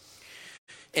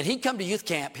 And he'd come to youth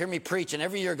camp, hear me preach, and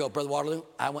every year go, Brother Waterloo,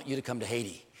 I want you to come to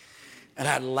Haiti. And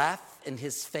I'd laugh in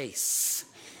his face.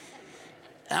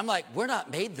 And I'm like, we're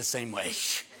not made the same way.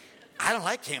 I don't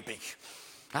like camping.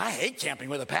 I hate camping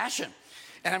with a passion.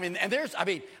 And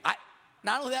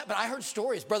not only that, but I heard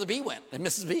stories. Brother B went, and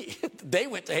Mrs. B, they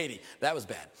went to Haiti. That was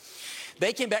bad.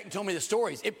 They came back and told me the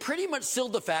stories. It pretty much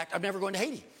sealed the fact I'm never going to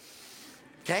Haiti.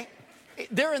 Okay?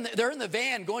 They're in the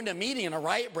van going to a meeting and a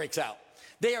riot breaks out.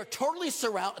 They are totally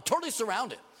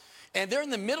surrounded. And they're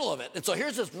in the middle of it. And so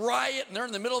here's this riot, and they're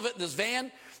in the middle of it in this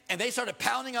van, and they started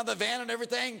pounding on the van and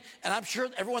everything, and I'm sure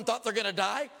everyone thought they're going to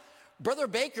die. Brother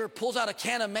Baker pulls out a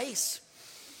can of mace.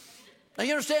 Now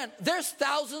you understand, there's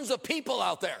thousands of people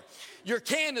out there. Your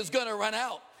can is going to run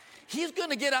out. He's going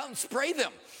to get out and spray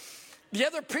them. The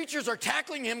other preachers are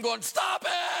tackling him going, stop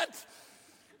it!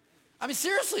 I mean,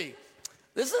 seriously,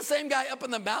 this is the same guy up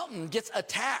in the mountain gets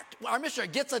attacked. Our missionary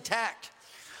gets attacked.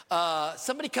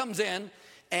 Somebody comes in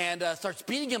and starts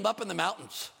beating him up in the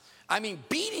mountains. I mean,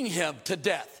 beating him to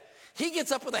death. He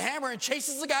gets up with a hammer and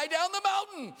chases the guy down the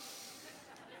mountain.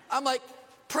 I'm like,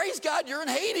 praise God, you're in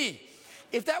Haiti.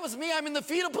 If that was me, I'm in the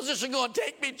fetal position going,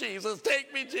 take me, Jesus,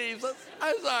 take me, Jesus.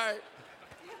 I'm sorry.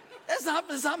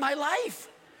 That's not my life.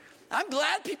 I'm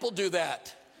glad people do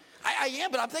that. I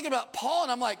am, but I'm thinking about Paul,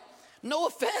 and I'm like, no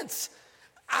offense.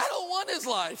 I don't want his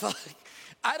life.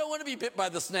 I don't want to be bit by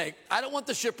the snake. I don't want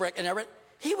the shipwreck. And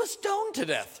he was stoned to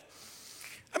death.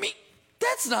 I mean,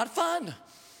 that's not fun.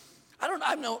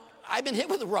 I've been hit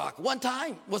with a rock one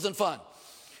time. Wasn't fun.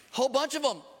 Whole bunch of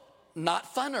them,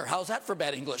 not funner. How's that for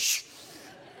bad English?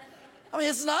 I mean,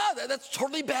 it's not. That's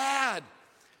totally bad.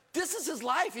 This is his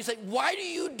life. You say, why do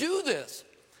you do this?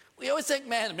 We always think,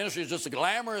 man, the ministry is just a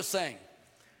glamorous thing.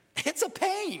 It's a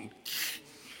pain.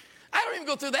 I don't even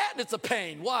go through that, and it's a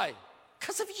pain. Why?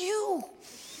 Because of you.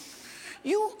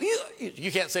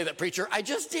 You can't say that, preacher. I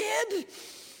just did.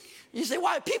 You say,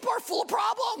 why? People are full of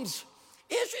problems.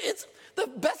 It's the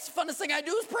best, funnest thing I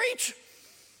do is preach.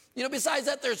 You know, besides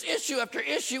that, there's issue after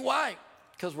issue. Why?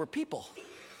 Because we're people.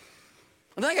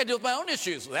 And then I got to deal with my own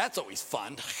issues. Well, that's always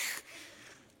fun.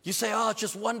 You say, oh, it's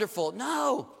just wonderful.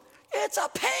 No, it's a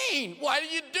pain. Why do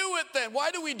you do it then?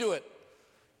 Why do we do it?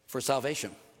 For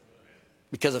salvation.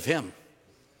 Because of him.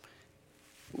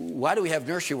 Why do we have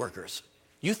nursery workers?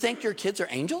 You think your kids are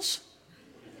angels?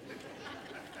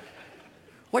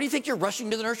 Why do you think you're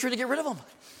rushing to the nursery to get rid of them?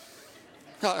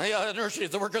 Yeah, nursery,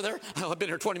 is the worker there? Oh, I've been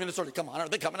here 20 minutes already. Come on, are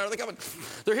they coming? Are they coming?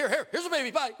 They're here. Here's a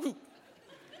baby. Bye. Ooh.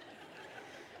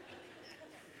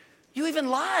 You even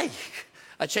lie.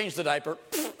 I changed the diaper.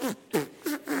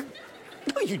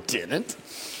 No, you didn't.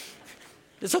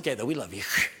 It's okay, though. We love you.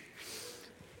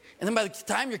 And then by the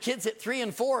time your kids hit 3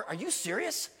 and 4, are you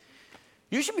serious?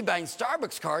 You should be buying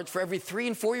Starbucks cards for every 3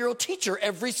 and 4-year-old teacher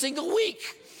every single week.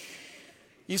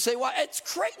 You say, why? It's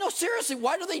great. No, seriously,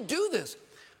 why do they do this?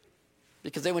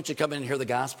 Because they want you to come in and hear the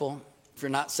gospel. If you're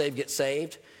not saved, get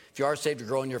saved. If you are saved, to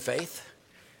grow in your faith.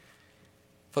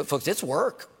 Folks, it's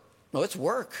work. No, it's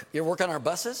work. You ever work on our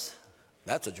buses?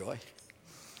 That's a joy.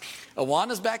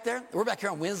 Awana's back there. We're back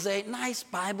here on Wednesday. Nice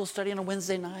Bible study on a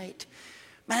Wednesday night.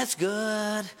 Man, it's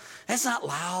good. It's not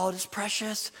loud. It's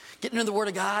precious. Getting into the Word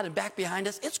of God, and back behind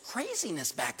us, it's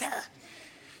craziness back there.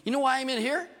 You know why I'm in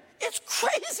here? It's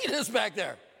craziness back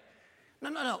there.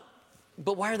 No.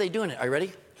 But why are they doing it? Are you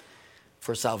ready?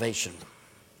 For salvation.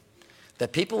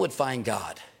 That people would find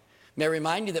God. May I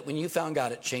remind you that when you found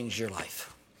God, it changed your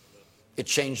life. It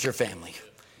changed your family.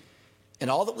 And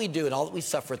all that we do and all that we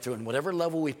suffer through, and whatever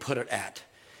level we put it at,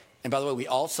 and by the way, we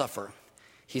all suffer,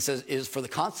 he says, is for the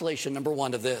consolation, number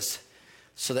one, of this,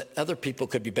 so that other people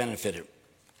could be benefited.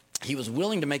 He was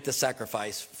willing to make the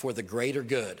sacrifice for the greater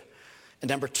good. And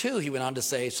number two, he went on to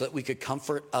say, so that we could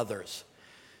comfort others.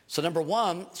 So number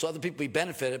one, so other people be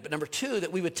benefited. But number two,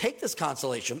 that we would take this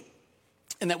consolation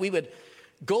and that we would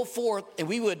go forth and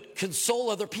we would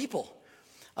console other people.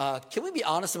 Can we be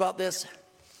honest about this?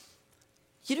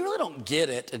 You really don't get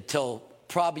it until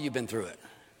probably you've been through it.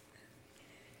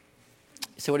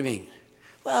 You say, what do you mean?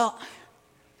 Well,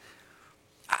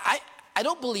 I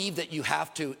don't believe that you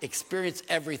have to experience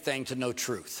everything to know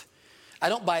truth. I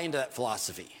don't buy into that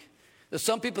philosophy. There's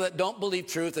some people that don't believe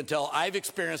truth until I've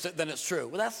experienced it, then it's true.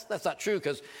 Well, that's not true,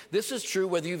 because this is true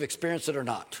whether you've experienced it or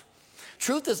not.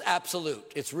 Truth is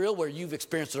absolute. It's real where you've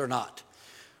experienced it or not.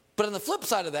 But on the flip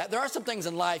side of that, there are some things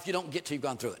in life you don't get till you've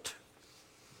gone through it.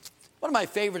 One of my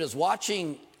favorite is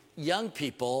watching young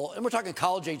people, and we're talking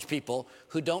college-age people,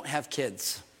 who don't have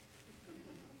kids.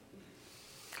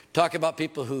 Talk about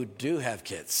people who do have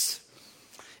kids.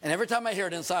 And every time I hear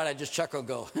it inside, I just chuckle and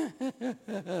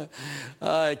go,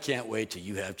 I can't wait till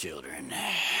you have children.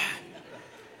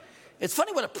 It's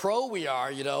funny what a pro we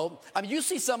are, you know. I mean, you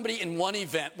see somebody in one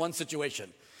event, one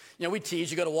situation. You know, we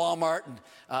tease, you go to Walmart, and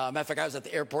matter of fact, I was at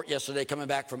the airport yesterday coming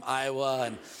back from Iowa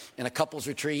and in a couples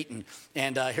retreat,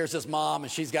 and here's this mom,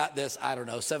 and she's got this, 7,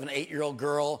 8-year-old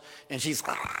girl, and she's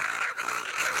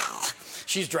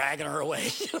dragging her away.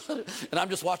 And I'm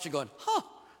just watching going,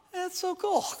 that's so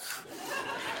cool.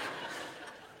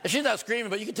 And she's not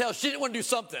screaming, but you can tell she didn't want to do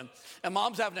something, and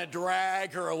mom's having to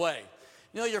drag her away.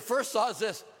 You know, your first thought is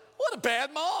this, what a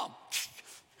bad mom.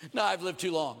 No, I've lived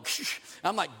too long.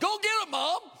 I'm like, go get him,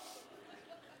 Mom.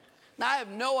 Now, I have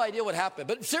no idea what happened.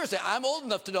 But seriously, I'm old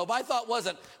enough to know. My thought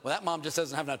wasn't, well, that mom just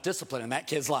doesn't have enough discipline in that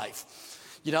kid's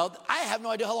life. You know, I have no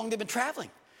idea how long they've been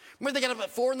traveling. Remember, they got up at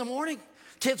 4 in the morning.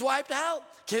 Kids wiped out.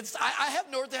 Kids, I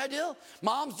have no idea.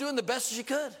 Mom's doing the best she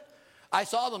could. I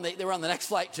saw them. They were on the next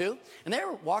flight, too. And they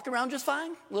were walking around just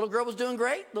fine. Little girl was doing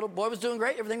great. Little boy was doing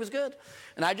great. Everything was good.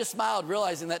 And I just smiled,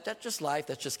 realizing that that's just life.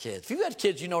 That's just kids. If you've had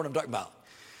kids, you know what I'm talking about.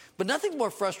 But nothing's more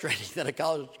frustrating than a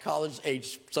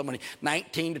college-age somebody,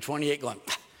 19 to 28, going,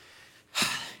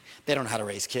 they don't know how to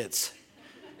raise kids.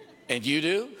 And you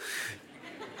do?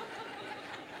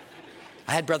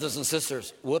 I had brothers and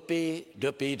sisters,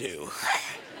 whoopee-doopie-doo.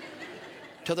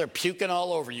 Till they're puking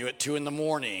all over you at 2 in the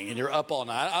morning and you're up all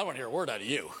night. I don't want to hear a word out of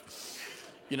you.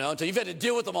 You know, until you've had to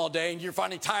deal with them all day and you're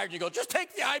finally tired, you go, just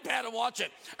take the iPad and watch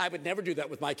it. I would never do that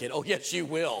with my kid. Oh, yes, you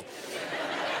will.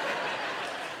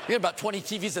 You got about 20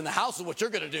 TVs in the house is what you're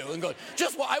going to do. And go,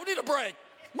 I need a break.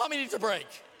 Mommy needs a break.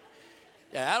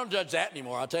 Yeah, I don't judge that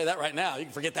anymore. I'll tell you that right now. You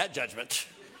can forget that judgment.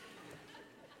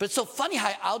 But it's so funny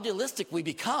how idealistic we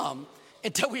become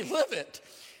until we live it.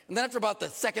 And then after about the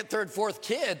second, third, fourth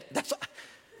kid, let's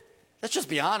just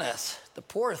be honest. The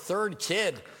poor third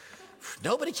kid,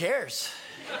 nobody cares.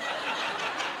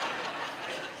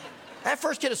 That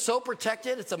first kid is so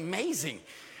protected, it's amazing.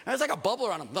 And it's like a bubble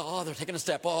around them. Oh, they're taking a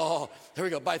step. Oh, there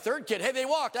we go. By third kid, hey, they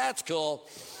walked. That's cool.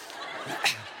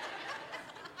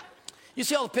 You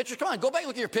see all the pictures? Come on, go back and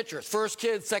look at your pictures. First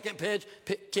kid, second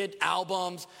kid,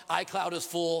 albums, iCloud is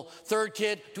full. Third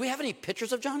kid, do we have any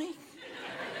pictures of Johnny?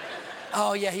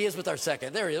 Oh, yeah, he is with our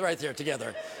second. There he is, right there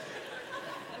together.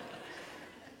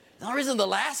 The only reason the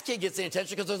last kid gets the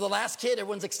attention because they're the last kid,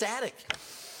 everyone's ecstatic.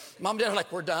 Mom and dad are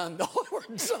like, we're done. No,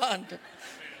 we're done.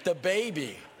 The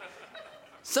baby.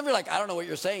 Some are like, I don't know what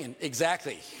you're saying.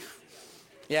 Exactly.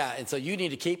 Yeah, and so you need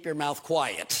to keep your mouth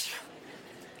quiet.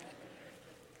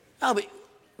 Oh, but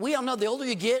we all know the older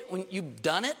you get, when you've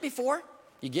done it before,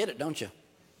 you get it, don't you?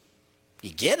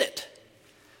 You get it.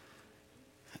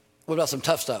 What about some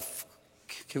tough stuff?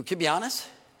 Can we be honest?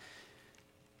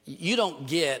 You don't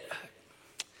get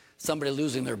somebody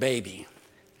losing their baby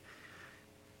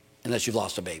unless you've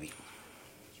lost a baby.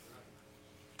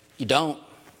 You don't.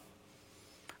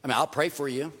 I mean, I'll pray for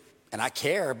you, and I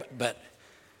care, but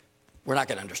we're not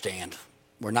going to understand.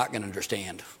 We're not going to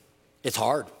understand. It's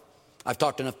hard. I've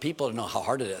talked to enough people to know how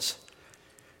hard it is.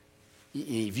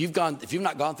 If you've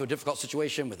not gone through a difficult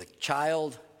situation with a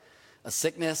child, a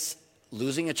sickness,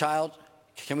 losing a child,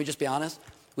 can we just be honest?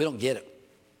 We don't get it.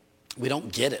 We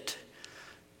don't get it.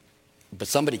 But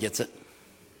somebody gets it.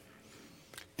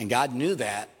 And God knew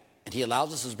that, and he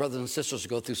allows us as brothers and sisters to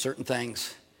go through certain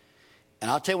things. And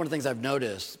I'll tell you one of the things I've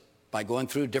noticed by going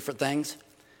through different things,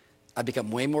 I've become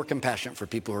way more compassionate for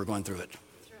people who are going through it.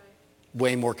 That's right.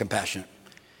 Way more compassionate.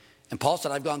 And Paul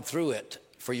said, I've gone through it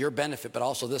for your benefit, but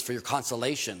also this for your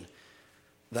consolation,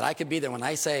 that I could be there when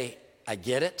I say, I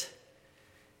get it,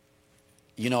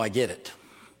 you know I get it.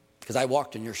 Because I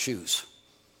walked in your shoes.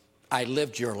 I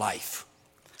lived your life.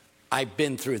 I've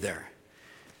been through there.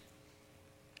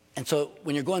 And so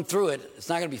when you're going through it, it's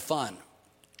not going to be fun.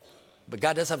 But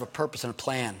God does have a purpose and a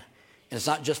plan. And it's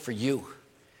not just for you.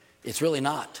 It's really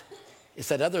not. It's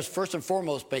that others, first and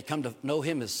foremost, may come to know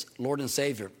him as Lord and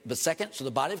Savior. But second, so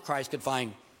the body of Christ could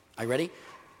find, are you ready?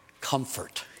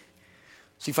 Comfort.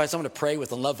 So you find someone to pray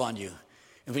with and love on you.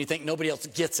 And when you think nobody else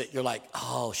gets it, you're like,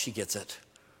 oh, she gets it.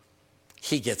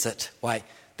 He gets it. Why?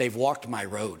 They've walked my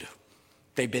road.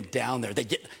 They've been down there.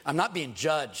 I'm not being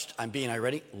judged. I'm being, are you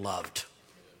ready? Loved.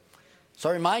 So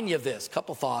I remind you of this.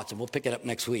 Couple thoughts, and we'll pick it up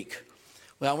next week.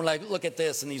 Well, when I look at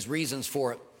this and these reasons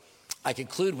for it, I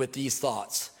conclude with these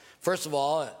thoughts. First of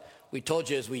all, we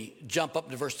told you as we jump up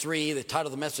to verse 3, the title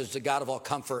of the message is The God of All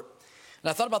Comfort. And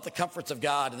I thought about the comforts of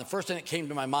God, and the first thing that came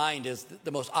to my mind is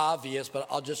the most obvious, but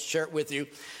I'll just share it with you.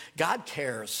 God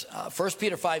cares. 1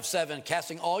 Peter 5:7,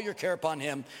 casting all your care upon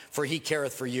him, for he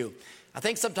careth for you. I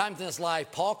think sometimes in his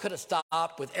life, Paul could have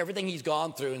stopped with everything he's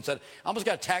gone through and said, I almost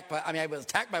got attacked I was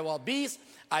attacked by wild beasts.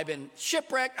 I've been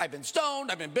shipwrecked. I've been stoned.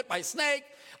 I've been bit by a snake.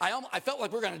 I felt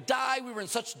like we were going to die. We were in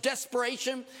such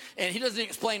desperation. And he doesn't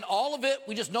explain all of it.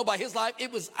 We just know by his life,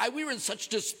 we were in such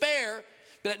despair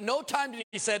that at no time did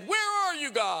he said, where are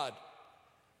you, God?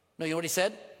 No, you know what he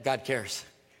said? God cares.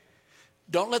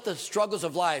 Don't let the struggles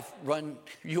of life run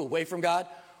you away from God.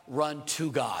 Run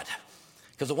to God.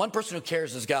 Because the one person who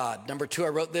cares is God. Number 2, I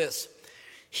wrote this.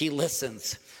 He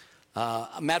listens.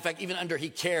 A matter of fact, even under he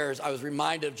cares, I was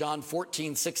reminded of John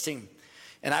 14:16.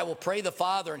 And I will pray the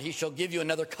Father, and he shall give you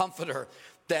another comforter,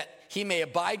 that he may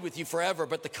abide with you forever.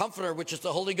 But the comforter, which is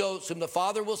the Holy Ghost, whom the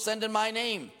Father will send in my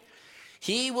name,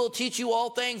 he will teach you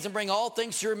all things and bring all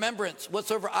things to your remembrance,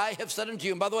 whatsoever I have said unto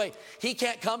you. And by the way, he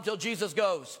can't come till Jesus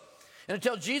goes. And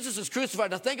until Jesus is crucified,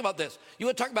 now think about this. You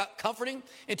want to talk about comforting?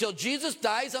 Until Jesus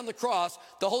dies on the cross,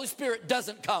 the Holy Spirit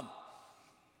doesn't come.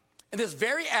 And this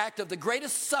very act of the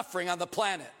greatest suffering on the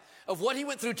planet, of what he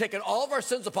went through, taking all of our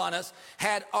sins upon us,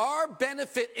 had our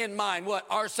benefit in mind. What?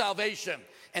 Our salvation.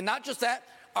 And not just that,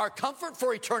 our comfort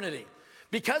for eternity.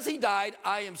 Because he died,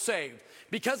 I am saved.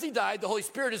 Because he died, the Holy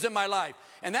Spirit is in my life.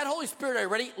 And that Holy Spirit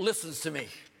already listens to me.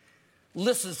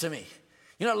 Listens to me.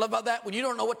 You know what I love about that? When you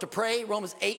don't know what to pray,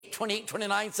 Romans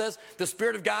 8:28-29 says, the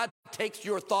Spirit of God takes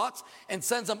your thoughts and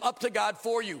sends them up to God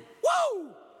for you.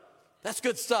 Whoa! That's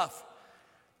good stuff.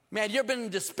 Man, you ever been in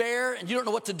despair and you don't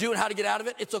know what to do and how to get out of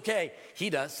it? It's okay. He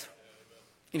does.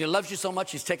 And he loves you so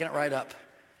much, he's taking it right up.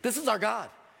 This is our God.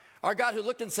 Our God who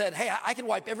looked and said, hey, I can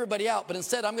wipe everybody out, but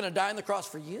instead I'm going to die on the cross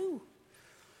for you.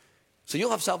 So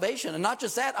you'll have salvation. And not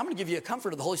just that, I'm going to give you a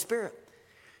comfort of the Holy Spirit.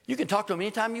 You can talk to him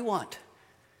anytime you want.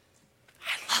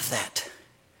 I love that.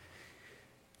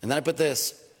 And then I put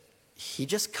this, he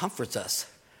just comforts us.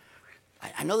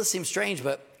 I know this seems strange,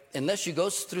 but unless you go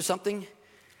through something,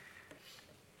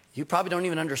 you probably don't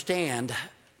even understand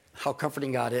how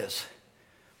comforting God is.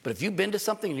 But if you've been to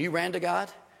something and you ran to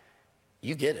God,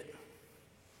 you get it.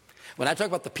 When I talk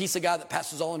about the peace of God that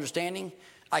passes all understanding,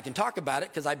 I can talk about it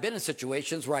because I've been in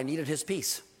situations where I needed his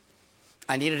peace.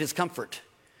 I needed his comfort.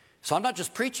 So I'm not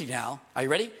just preaching now. Are you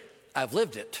ready? I've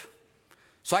lived it.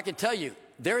 So I can tell you,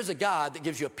 there is a God that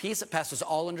gives you a peace that passes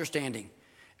all understanding.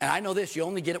 And I know this, you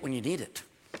only get it when you need it.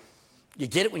 You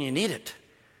get it when you need it.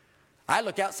 I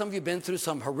look out, some of you have been through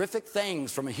some horrific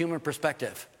things from a human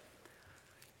perspective.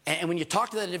 And when you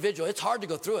talk to that individual, it's hard to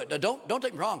go through it. Now, don't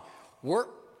take me wrong. We're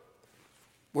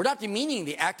not demeaning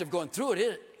the act of going through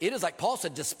it. It is, like Paul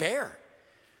said, despair.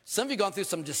 Some of you have gone through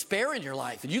some despair in your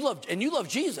life, and you love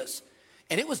Jesus.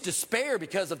 And it was despair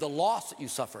because of the loss that you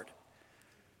suffered.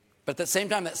 But at the same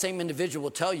time, that same individual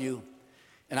will tell you,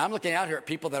 and I'm looking out here at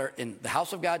people that are in the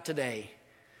house of God today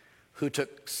who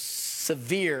took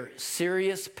severe,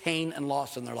 serious pain and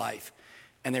loss in their life,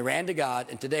 and they ran to God,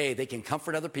 and today they can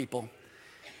comfort other people,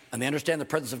 and they understand the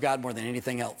presence of God more than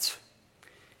anything else.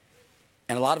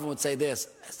 And a lot of them would say this,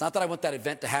 it's not that I want that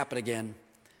event to happen again,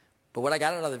 but what I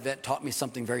got out of the event taught me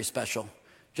something very special,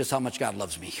 just how much God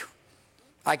loves me.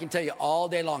 I can tell you all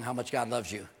day long how much God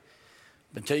loves you.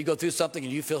 But until you go through something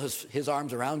and you feel his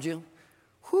arms around you,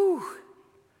 whew.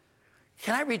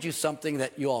 Can I read you something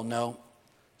that you all know?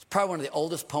 It's probably one of the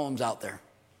oldest poems out there.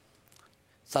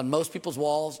 It's on most people's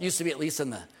walls. It used to be at least in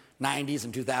the 90s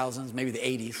and 2000s, maybe the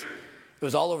 80s. It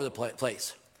was all over the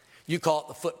place. You call it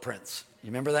the Footprints. You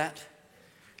remember that?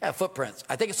 Yeah, Footprints.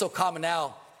 I think it's so common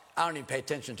now, I don't even pay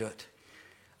attention to it.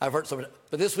 I've heard so,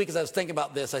 but this week as I was thinking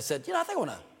about this, I said, I think I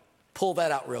want to pull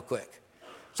that out real quick.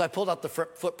 So I pulled out the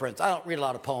Footprints. I don't read a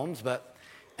lot of poems,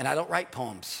 and I don't write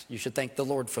poems. You should thank the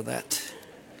Lord for that.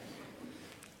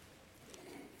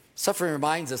 Suffering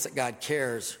reminds us that God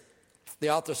cares. The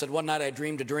author said, one night I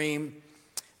dreamed a dream.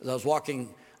 As I was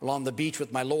walking along the beach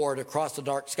with my Lord, across the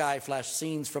dark sky flashed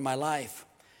scenes from my life.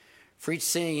 For each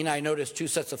scene, I noticed two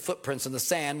sets of footprints in the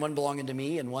sand, one belonging to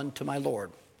me and one to my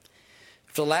Lord.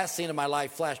 After the last scene of my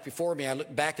life flashed before me, I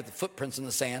looked back at the footprints in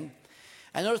the sand.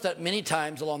 I noticed that many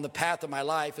times along the path of my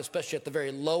life, especially at the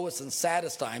very lowest and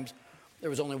saddest times, there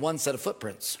was only one set of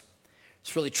footprints.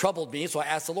 This really troubled me, so I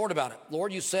asked the Lord about it.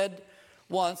 Lord, you said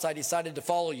once I decided to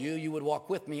follow you, you would walk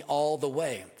with me all the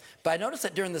way. But I noticed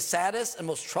that during the saddest and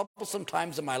most troublesome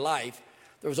times of my life,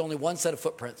 there was only one set of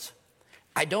footprints.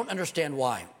 I don't understand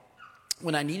why.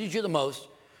 When I needed you the most,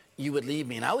 you would leave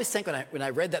me. And I always think when I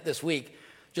read that this week,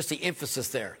 just the emphasis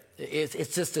there.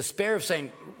 It's this despair of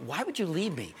saying, why would you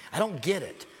leave me? I don't get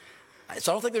it.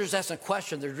 So I don't think they're just asking a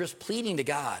question. They're just pleading to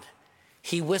God.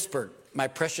 He whispered, my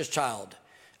precious child,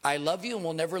 I love you and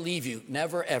will never leave you,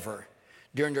 never, ever,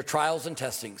 during your trials and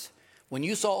testings. When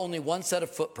you saw only one set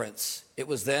of footprints, it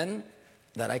was then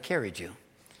that I carried you.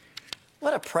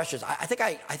 What a precious, I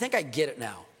think I get it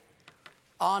now.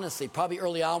 Honestly, probably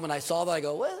early on when I saw that, I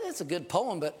go, well, it's a good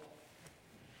poem, but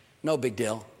no big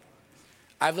deal.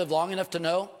 I've lived long enough to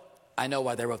know, I know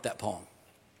why they wrote that poem.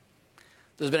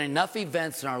 There's been enough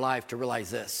events in our life to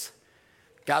realize this.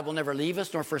 God will never leave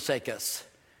us nor forsake us.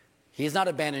 He's not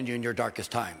abandoned you in your darkest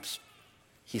times.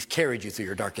 He's carried you through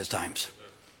your darkest times.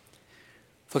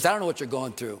 Folks, I don't know what you're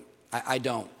going through. I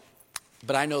don't.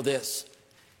 But I know this.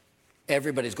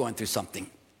 Everybody's going through something.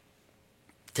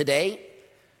 Today,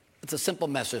 it's a simple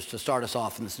message to start us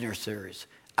off in this new series.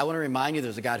 I want to remind you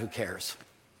there's a God who cares.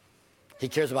 He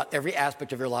cares about every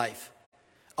aspect of your life.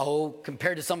 Oh,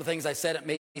 compared to some of the things I said, it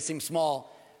may seem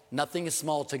small. Nothing is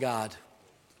small to God.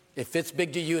 If it's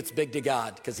big to you, it's big to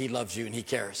God because he loves you and he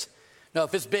cares. No,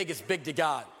 if it's big to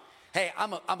God. Hey,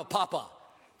 I'm a papa.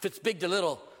 If it's big to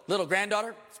little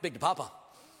granddaughter, it's big to papa.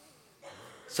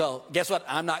 So guess what?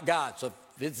 I'm not God. So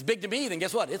if it's big to me, then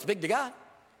guess what? It's big to God.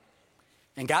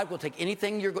 And God will take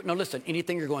anything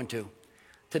anything you're going to.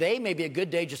 Today may be a good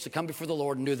day just to come before the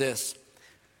Lord and do this.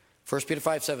 1 Peter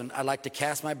 5:7, I'd like to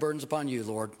cast my burdens upon you,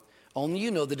 Lord. Only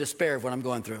you know the despair of what I'm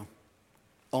going through.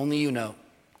 Only you know.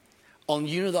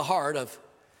 Only you know the heart of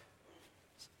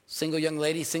single young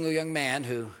lady, single young man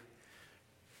who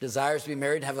desires to be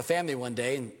married and have a family one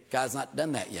day, and God's not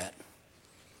done that yet.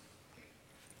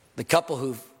 The couple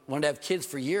who've wanted to have kids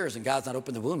for years and God's not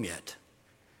opened the womb yet.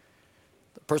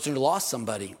 The person who lost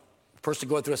somebody, the person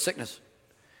going through a sickness.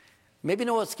 Maybe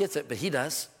no one else gets it, but he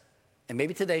does. And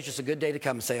maybe today's just a good day to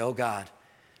come and say, oh God,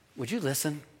 would you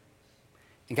listen?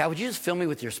 And God, would you just fill me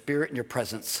with your spirit and your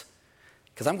presence?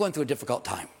 Because I'm going through a difficult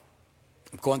time.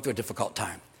 I'm going through a difficult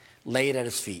time. Lay it at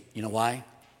his feet. You know why?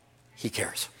 He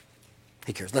cares.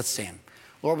 He cares. Let's stand.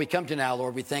 Lord, we come to now,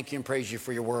 Lord, we thank you and praise you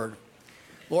for your word.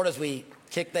 Lord, as we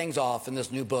kick things off in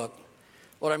this new book,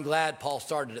 Lord, I'm glad Paul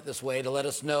started it this way to let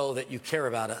us know that you care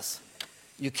about us.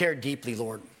 You care deeply,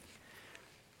 Lord.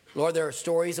 Lord, there are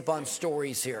stories upon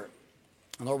stories here.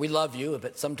 And Lord, we love you,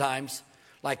 but sometimes,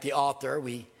 like the author,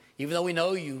 even though we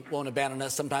know you won't abandon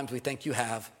us, sometimes we think you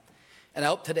have. And I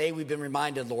hope today we've been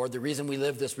reminded, Lord, the reason we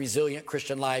live this resilient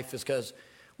Christian life is because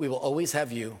we will always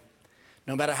have you.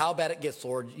 No matter how bad it gets,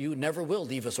 Lord, you never will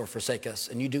leave us or forsake us,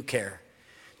 and you do care.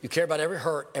 You care about every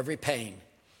hurt, every pain.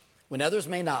 When others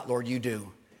may not, Lord, you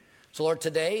do. So, Lord,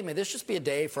 today, may this just be a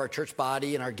day for our church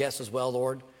body and our guests as well,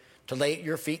 Lord, to lay at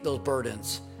your feet those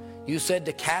burdens. You said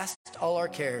to cast all our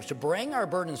cares, to bring our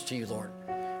burdens to you, Lord.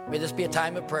 May this be a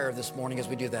time of prayer this morning as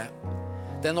we do that.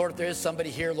 Then, Lord, if there is somebody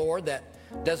here, Lord, that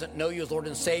doesn't know you as Lord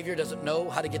and Savior, doesn't know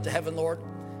how to get to heaven, Lord,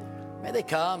 may they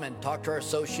come and talk to our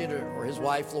associate or his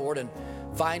wife, Lord, and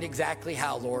find exactly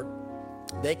how, Lord,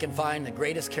 they can find the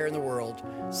greatest care in the world,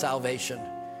 salvation.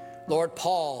 Lord,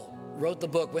 Paul wrote the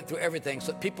book, went through everything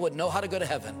so that people would know how to go to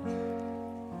heaven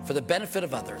for the benefit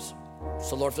of others.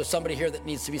 So, Lord, if there's somebody here that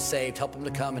needs to be saved, help them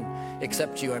to come and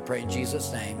accept you, I pray in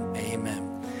Jesus' name, amen.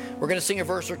 We're going to sing a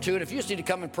verse or two, and if you just need to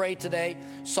come and pray today,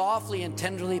 softly and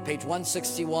tenderly, page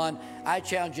 161, I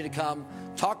challenge you to come,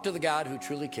 talk to the God who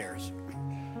truly cares.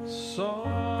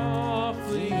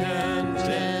 Softly and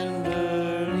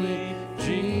tenderly,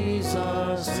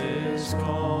 Jesus is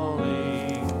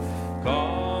calling,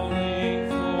 calling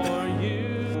for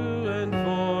you and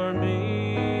for me.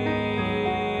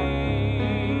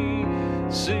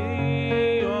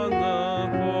 See on the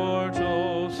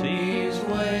portals, he's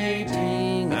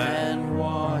waiting and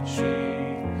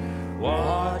watching,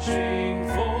 watching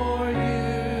for you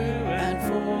and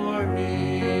for me.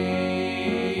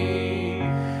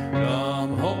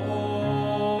 Come home,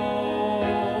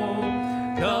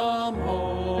 come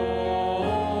home,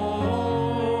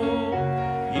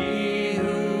 ye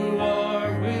who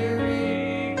are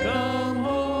weary, come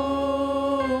home.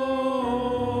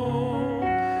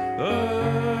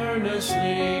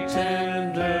 Earnestly,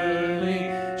 tenderly,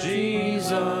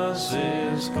 Jesus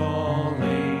is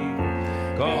calling,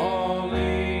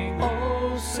 calling,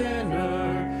 oh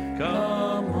sinner,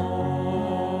 come home.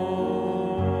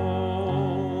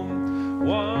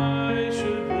 Why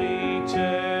should we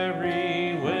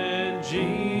tarry when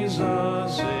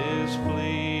Jesus is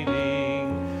pleading,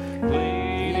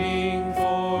 pleading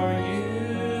for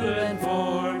you and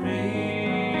for me?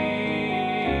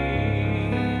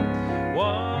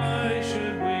 Why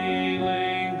should we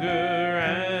linger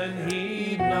and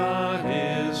heed not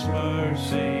his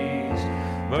mercies,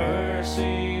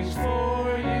 mercies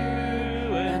for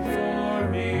you and for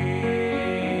me?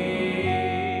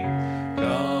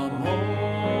 Come home,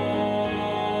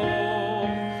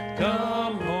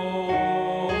 come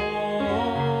home,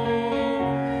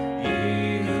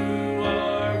 ye who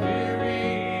are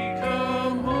weary,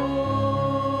 come home.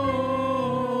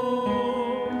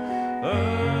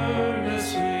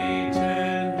 Earnestly,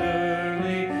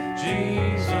 tenderly,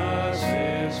 Jesus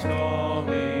is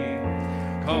calling,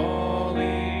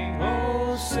 calling,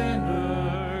 oh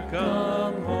sinner,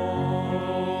 come home.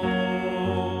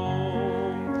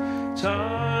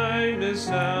 Time is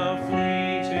now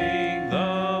fleeting,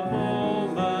 the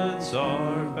moments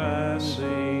are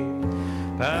passing,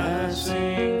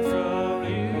 passing from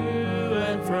you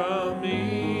and from me.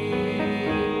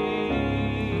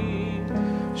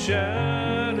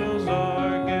 Shadows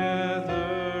are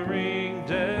gathering,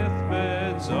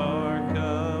 deathbeds are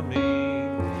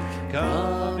coming,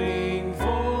 coming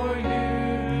for you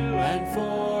and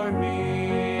for me.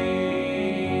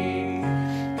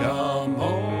 Come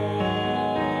home,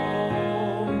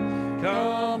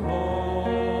 come home,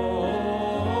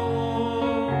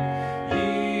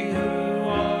 ye who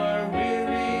are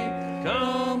weary,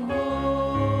 come home.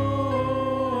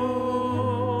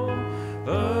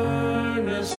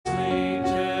 Earnestly,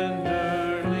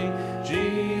 tenderly,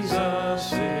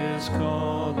 Jesus is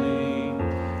calling,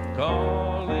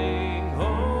 calling,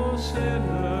 oh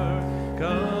sinner,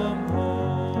 come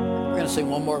home. We're going to sing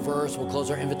one more verse. We'll close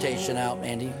our invitation out,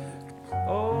 Andy.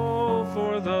 Oh,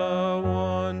 for the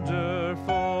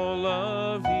wonderful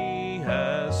love he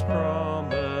has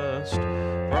promised,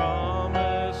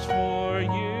 promised for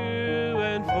you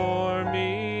and for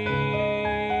me.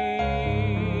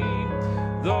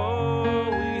 Though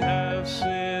we have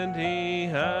sinned, he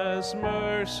has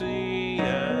mercy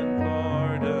and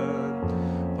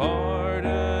pardon,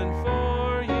 pardon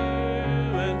for you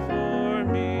and for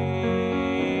me.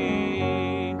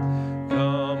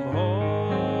 Come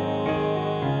home,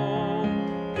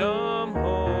 come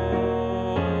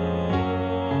home,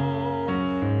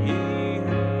 ye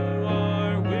who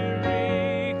are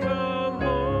weary, come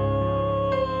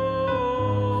home.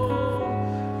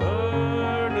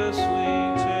 Earnestly,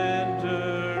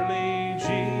 tenderly,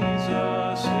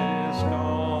 Jesus is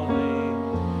calling,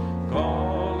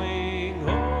 calling,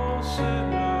 oh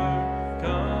sinner,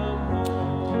 come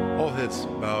home. All heads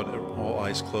bowed, all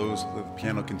eyes closed. The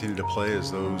piano continue to play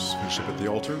as those finish up at the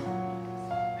altar.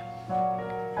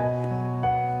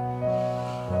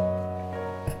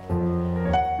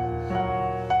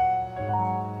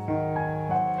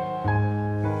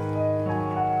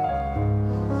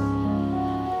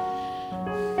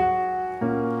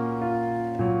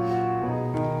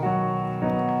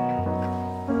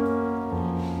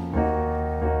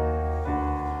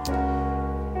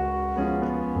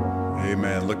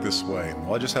 Amen. Look look this way.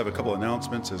 Well, I just have a couple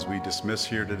announcements as we dismiss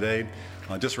here today.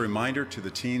 Just a reminder to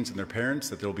the teens and their parents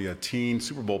that there will be a teen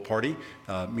Super Bowl party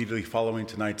immediately following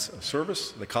tonight's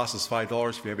service. The cost is $5.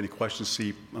 If you have any questions,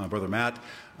 see Brother Matt.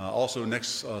 Also,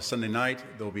 next Sunday night,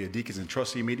 there will be a Deacons and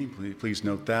Trustee meeting. Please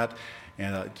note that.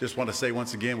 And I just want to say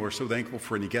once again, we're so thankful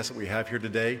for any guests that we have here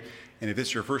today. And if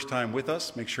it's your first time with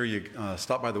us, make sure you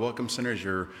stop by the Welcome Center as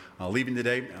you're leaving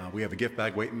today. We have a gift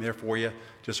bag waiting there for you.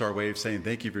 Just our way of saying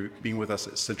thank you for being with us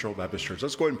at Central Baptist Church.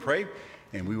 Let's go ahead and pray,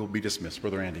 and we will be dismissed.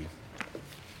 Brother Andy.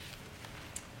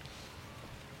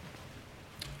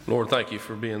 Lord, thank you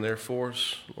for being there for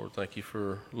us. Lord, thank you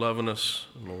for loving us.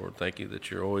 Lord, thank you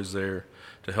that you're always there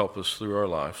to help us through our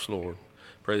lives, Lord.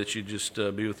 Pray that you just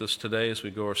be with us today as we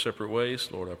go our separate ways.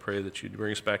 Lord, I pray that you'd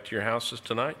bring us back to your houses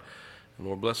tonight. And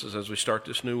Lord, bless us as we start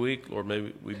this new week. Lord,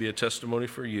 may we be a testimony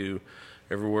for you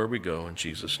everywhere we go. In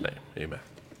Jesus' name, amen.